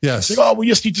do that. Yes. Like, we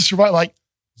just need to survive. Like,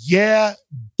 yeah,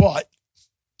 but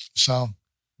so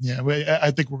yeah,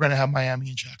 I think we're going to have Miami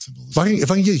and Jacksonville.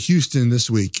 If I can get Houston this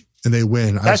week and they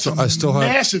win, I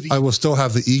will still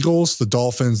have the Eagles, the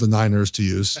Dolphins, the Niners to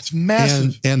use. That's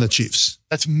massive, and the Chiefs.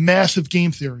 That's massive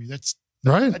game theory. That's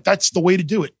right. That's the way to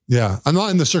do it. Yeah, I'm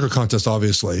not in the circuit contest,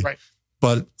 obviously, right?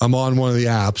 But I'm on one of the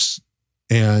apps,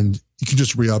 and you can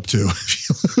just re-up too.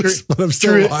 But I'm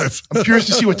still alive. I'm curious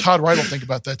to see what Todd Wright will think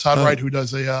about that. Todd Wright, who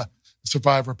does a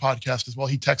Survivor podcast as well,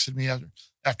 he texted me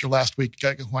after last week,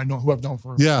 who I've known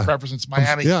for represents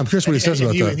Miami. I'm curious what he says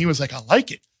about that. And he was like, I like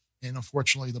it. And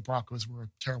unfortunately, the Broncos were a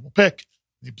terrible pick.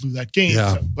 They blew that game.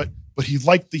 Yeah. So, but he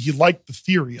liked the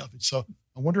theory of it. So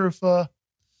I wonder if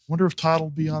Todd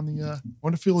will be on the. I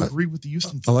wonder if he'll agree with the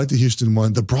Houston team. I like the Houston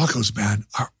one. The Broncos, man,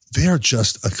 they are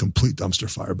just a complete dumpster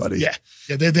fire, buddy. Yeah.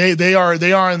 They are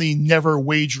in the never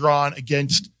wager on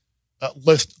against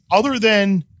list. Other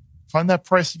than find that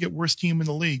price to get worst team in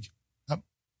the league,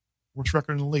 worst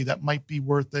record in the league. That might be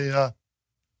worth a.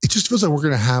 It just feels like we're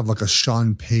going to have like a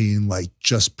Sean Payne, like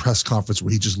just press conference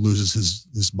where he just loses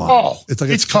his mind. Oh,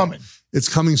 it's coming. It's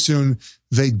coming soon.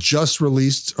 They just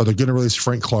released, or they're going to release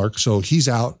Frank Clark. So he's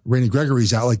out. Randy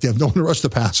Gregory's out. Like, they have no one to rush the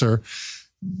passer.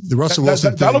 The Russell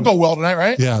Wilson that'll go well tonight,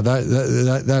 right? Yeah,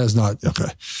 that is not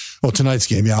okay. Well, tonight's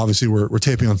game, yeah, obviously we're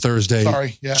taping on Thursday.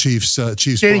 Sorry, yeah. Chiefs.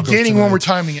 Gaining when we're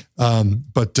timing it. I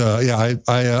think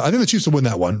the Chiefs will win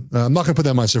that one. I'm not going to put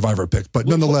that in my survivor pick, but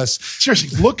nonetheless,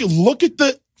 seriously, look at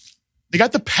they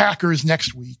got the Packers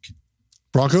next week.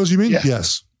 Broncos, you mean? Yeah.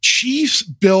 Yes. Chiefs,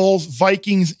 Bills,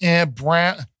 Vikings, and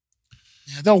Browns.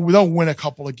 Yeah, they'll win a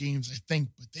couple of games, I think,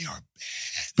 but they are bad.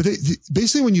 But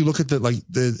basically, when you look at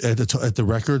the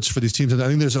records for these teams, and I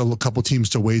think there's a couple teams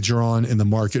to wager on in the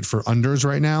market for unders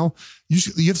right now. You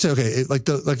have to say, okay, like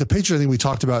the Patriots, I think we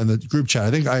talked about in the group chat.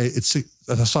 I think I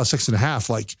saw 6.5.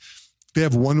 Like, they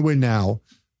have one win now.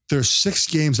 There's 6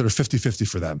 games that are 50-50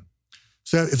 for them.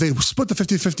 So if they split the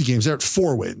 50-50 games, they're at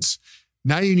 4 wins.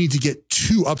 Now you need to get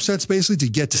 2 upsets basically to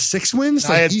get to 6 wins.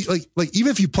 Like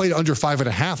even if you played under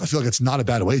 5.5, I feel like it's not a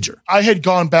bad wager. I had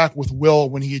gone back with Will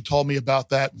when he had told me about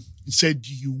that and said,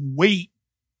 do you wait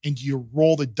and do you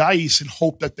roll the dice and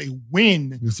hope that they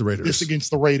win against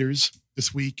the Raiders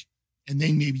this week? And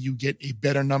then maybe you get a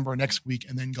better number next week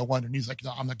and then go under. And he's like,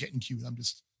 no, I'm not getting cute. I'm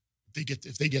just,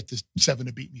 if they get this 7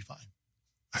 to beat me, fine.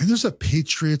 I think there's a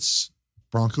Patriots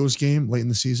Broncos game late in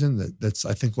the season that's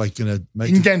I think like gonna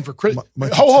in Denver.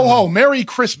 Ho, Merry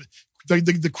Christmas.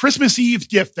 The Christmas Eve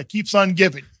gift that keeps on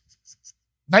giving.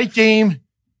 Night game,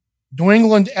 New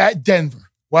England at Denver.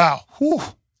 Wow. Whew.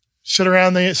 Sit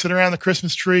around the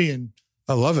Christmas tree and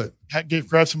I love it.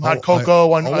 Grab some hot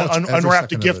cocoa, unwrap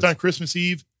the gift on Christmas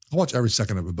Eve. I'll watch every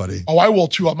second of it, buddy. Oh, I will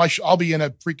too. I'll be in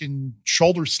a freaking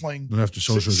shoulder sling.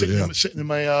 Sitting in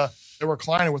my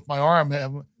recliner with my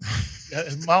arm.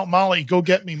 Molly, go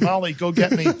get me. Molly, go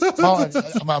get me. Molly,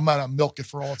 I'm gonna milk it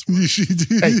for all it's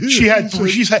worth. Hey,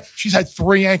 she's had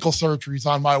 3 ankle surgeries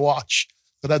on my watch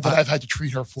that I've had to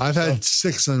treat her for. I've had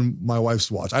 6 on my wife's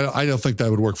watch. I don't think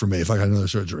that would work for me if I got another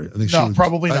surgery. I think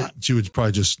probably not. She would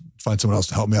probably just find someone else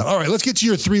to help me out. All right, let's get to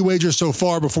your 3 wagers so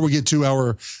far before we get to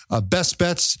our best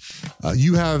bets.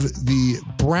 You have the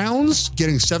Browns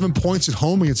getting 7 points at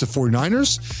home against the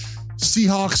 49ers.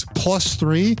 Seahawks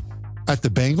 +3 at the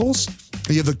Bengals. And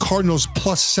you have the Cardinals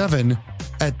 +7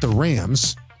 at the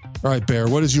Rams. All right, Bear,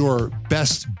 what is your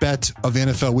best bet of the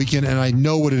NFL weekend? And I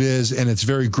know what it is, and it's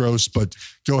very gross, but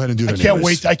go ahead and do it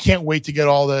anyways. I can't wait to get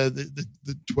all the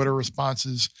Twitter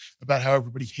responses about how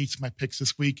everybody hates my picks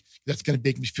this week. That's going to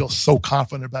make me feel so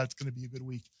confident about it's going to be a good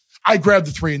week. I grabbed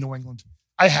the 3 in New England.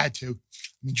 I had to.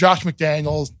 I mean, Josh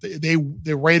McDaniels,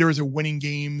 the Raiders are winning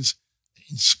games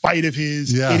in spite of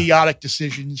his idiotic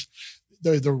decisions.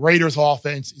 The Raiders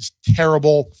offense is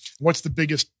terrible. What's the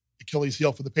biggest Achilles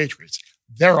heel for the Patriots?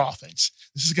 Their offense.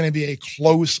 This is going to be a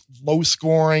close,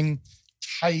 low-scoring,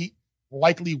 tight,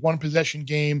 likely one-possession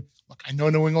game. Look, I know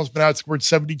New England's been outscored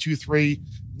 72-3 in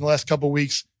the last couple of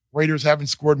weeks. Raiders haven't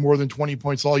scored more than 20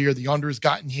 points all year. The under's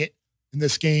gotten hit in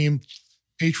this game.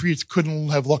 Patriots couldn't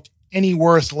have looked any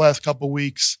worse the last couple of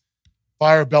weeks.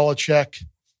 Fire Belichick.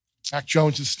 Mac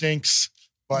Jones stinks.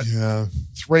 But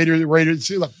it's Raiders.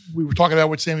 Look, we were talking about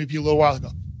with Sammy P a little while ago.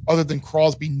 Other than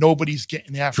Crosby, nobody's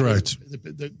getting after him.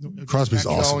 Correct. Crosby's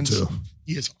awesome too.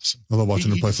 He is awesome. I love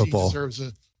watching him play football. He deserves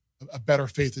a better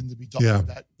faith than to be done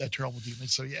with that terrible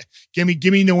defense. So give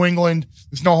me New England.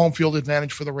 There's no home field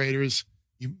advantage for the Raiders.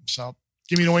 So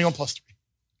give me New England +3.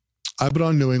 I've been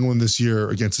on New England this year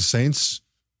against the Saints.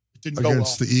 It didn't go well.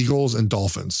 Against the Eagles and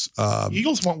Dolphins.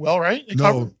 Eagles went well, right? It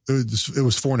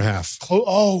was 4.5.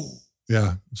 Oh.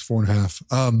 Yeah, it was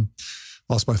 4.5.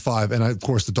 Lost by 5. And of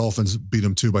course, the Dolphins beat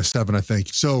them too by 7, I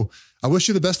think. So I wish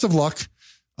you the best of luck.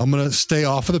 I'm going to stay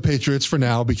off of the Patriots for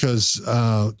now because,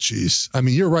 I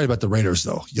mean, you're right about the Raiders,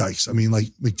 though. Yikes. I mean, like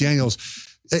McDaniels.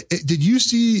 Did you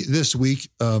see this week,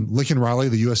 Lincoln Riley,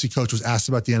 the USC coach, was asked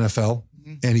about the NFL?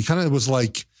 Mm-hmm. And he kind of was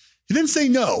like, he didn't say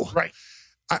no. Right.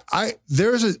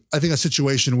 There's I think a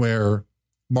situation where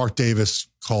Mark Davis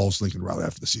calls Lincoln Riley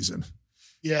after the season.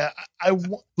 Yeah.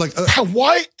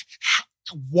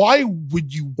 Why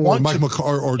would you want Mike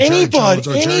McCarr or Jerry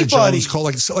Jones call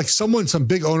like some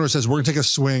big owner says we're gonna take a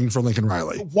swing for Lincoln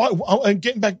Riley? Why? And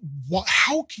getting back,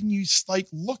 how can you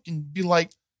look and be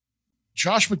like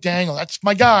Josh McDaniel? That's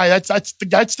my guy. That's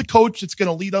the coach that's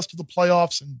gonna lead us to the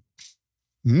playoffs.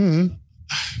 And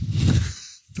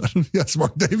I don't ask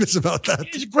Mark Davis about that.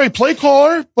 He's a great play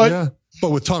caller, but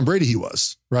with Tom Brady he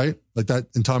was right like that,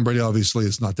 and Tom Brady obviously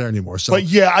is not there anymore. So, but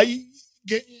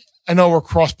I know we're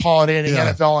cross-pollinating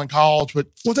NFL and college, but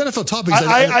the NFL topics.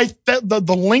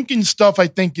 The Lincoln stuff I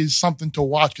think is something to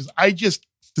watch because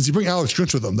does he bring Alex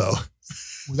Grinch with him though?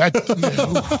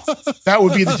 That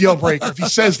would be the deal breaker if he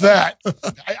says that.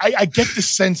 I get the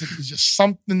sense that there's just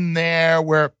something there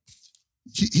where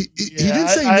he didn't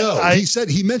say no.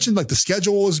 He mentioned like the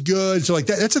schedule is good, so like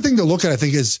that's the thing to look at. I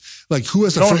think is like who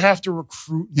has don't have to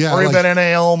recruit. Worry about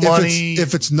NIL money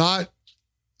if it's not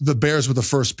the Bears with the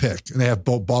first pick, and they have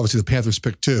obviously the Panthers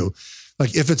pick too.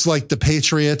 Like if it's like the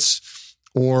Patriots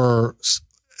or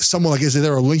someone like, is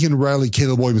there a Lincoln Riley,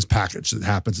 Caleb Williams package that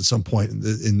happens at some point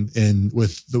in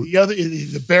with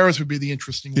the Bears would be the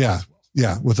interesting one as well.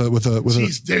 Yeah.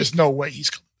 There's no way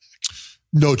he's coming back.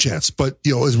 No chance. But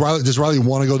does Riley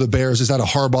want to go to the Bears? Is that a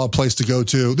Harbaugh place to go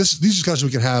to? These discussions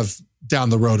we can have down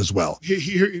the road as well.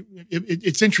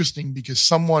 It's interesting because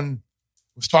someone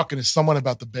was talking to someone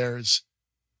about the Bears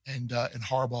and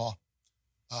Harbaugh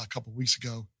a couple of weeks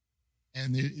ago,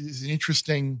 and it's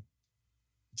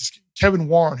Kevin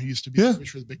Warren, who used to be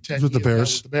commissioner of the Big Ten, with the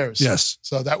Bears. With the Bears. Yes.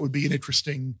 So that would be an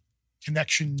interesting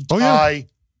connection, Oh, tie,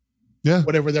 yeah.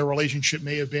 whatever their relationship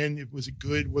may have been. Was it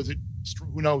good? Was it,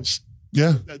 who knows?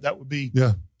 Yeah. That would be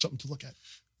something to look at.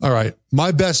 All right.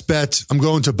 My best bet, I'm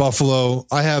going to Buffalo.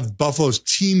 I have Buffalo's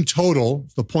team total,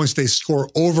 the points they score,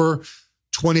 over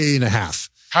 28.5.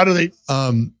 How do they?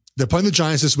 They're playing the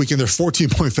Giants this weekend. They're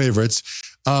 14-point favorites.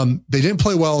 They didn't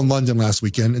play well in London last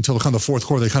weekend until kind of the fourth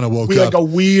quarter. They kind of woke up. Like a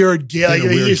weird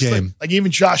game. Like even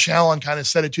Josh Allen kind of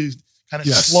said it to kind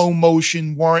of slow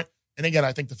motion warrant. And again,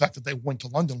 I think the fact that they went to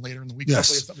London later in the week probably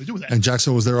has something to do with that. And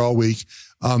Jackson was there all week.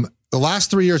 The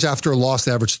last 3 years after a loss,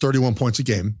 they averaged 31 points a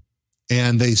game.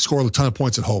 And they scored a ton of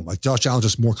points at home. Like Josh Allen's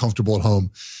just more comfortable at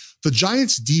home. The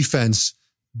Giants defense,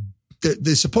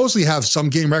 they supposedly have some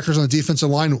game records on the defensive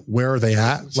line. Where are they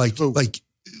at? Like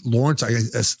Lawrence, I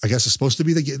guess is supposed to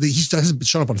be he hasn't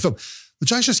shown up on the film. The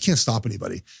Giants just can't stop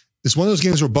anybody. It's one of those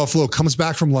games where Buffalo comes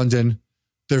back from London.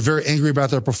 They're very angry about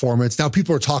their performance. Now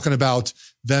people are talking about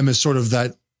them as sort of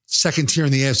that second tier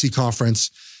in the AFC conference.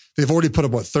 They've already put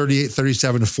up 38,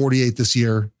 37 to 48 this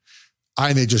year.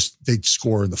 And they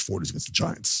score in the 40s against the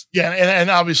Giants. Yeah,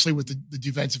 and obviously with the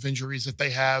defensive injuries that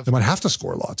they have, they might have to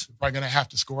score a lot. They're probably going to have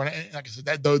to score. And like I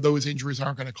said, those injuries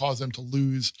aren't going to cause them to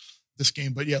lose this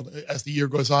game. But yeah, as the year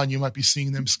goes on, you might be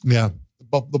seeing them score. Yeah,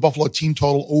 the Buffalo team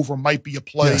total over might be a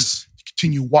play to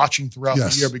continue watching throughout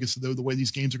the year because of the way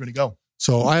these games are going to go.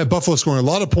 So I have Buffalo scoring a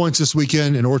lot of points this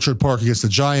weekend in Orchard Park against the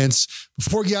Giants.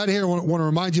 Before we get out of here, I want to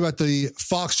remind you about the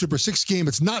Fox Super 6 game.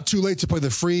 It's not too late to play the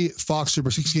free Fox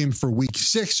Super 6 game for week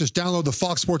 6. Just download the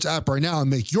Fox Sports app right now and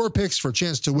make your picks for a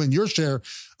chance to win your share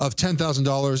of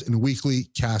 $10,000 in weekly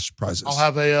cash prizes. I'll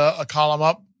have a column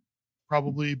up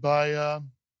probably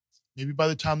maybe by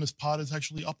the time this pod is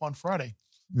actually up on Friday.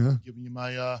 Yeah. Giving you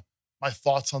my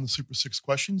thoughts on the Super 6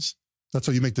 questions. That's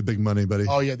how you make the big money, buddy.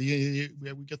 Oh yeah, we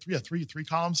get three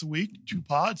columns a week, 2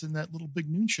 pods, and that little big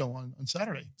noon show on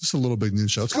Saturday. Just a little big noon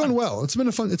show. It's going well. It's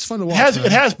fun to watch.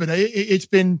 It has been. It's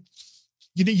been.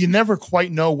 You never quite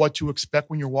know what to expect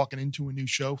when you're walking into a new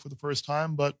show for the first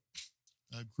time, but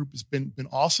the group has been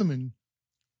awesome, and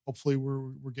hopefully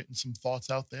we're getting some thoughts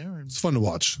out there. And it's fun to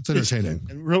watch. It's entertaining,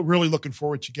 and really looking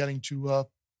forward to getting to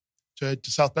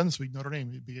South Bend this week, Notre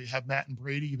Dame. We have Matt and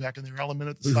Brady back in their element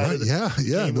at the side of the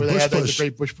game where they had the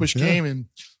great push game, and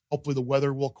hopefully the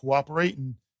weather will cooperate.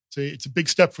 And it's a big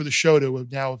step for the show to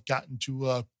have now gotten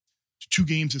to 2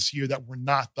 games this year that were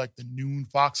not like the noon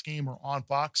Fox game or on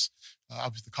Fox.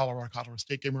 Obviously the Colorado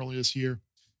State game earlier this year,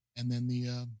 and then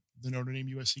the Notre Dame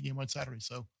USC game on Saturday.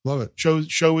 So love it.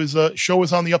 Show is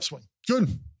on the upswing.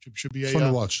 Good. Should be fun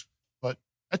to watch. But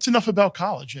that's enough about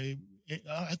college.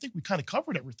 I think we kind of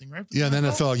covered everything, right? Yeah, and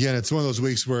NFL again. It's one of those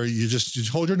weeks where you just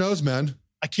hold your nose, man.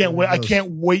 I can't wait. I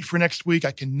can't wait for next week.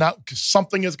 I cannot, because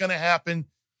something is going to happen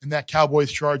in that Cowboys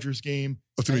Chargers game,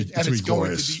 and it's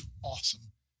going to be awesome,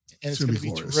 and it's going to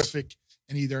be terrific.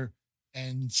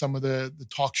 And some of the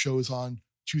talk shows on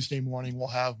Tuesday morning will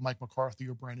have Mike McCarthy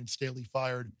or Brandon Staley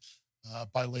fired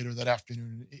by later that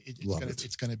afternoon.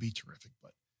 It's going to be terrific,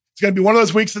 but it's going to be one of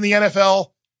those weeks in the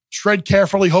NFL. Tread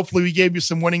carefully. Hopefully we gave you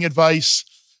some winning advice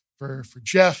for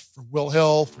Jeff, for Will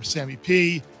Hill, for Sammy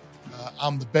P.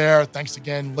 I'm the Bear. Thanks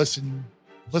again. Listening,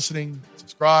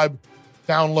 subscribe,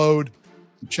 download,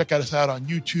 check us out on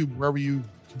YouTube, wherever you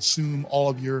consume all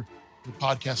of your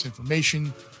podcast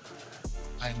information.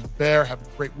 I am the Bear. Have a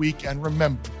great week. And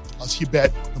remember, the less you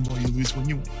bet, the more you lose when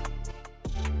you win.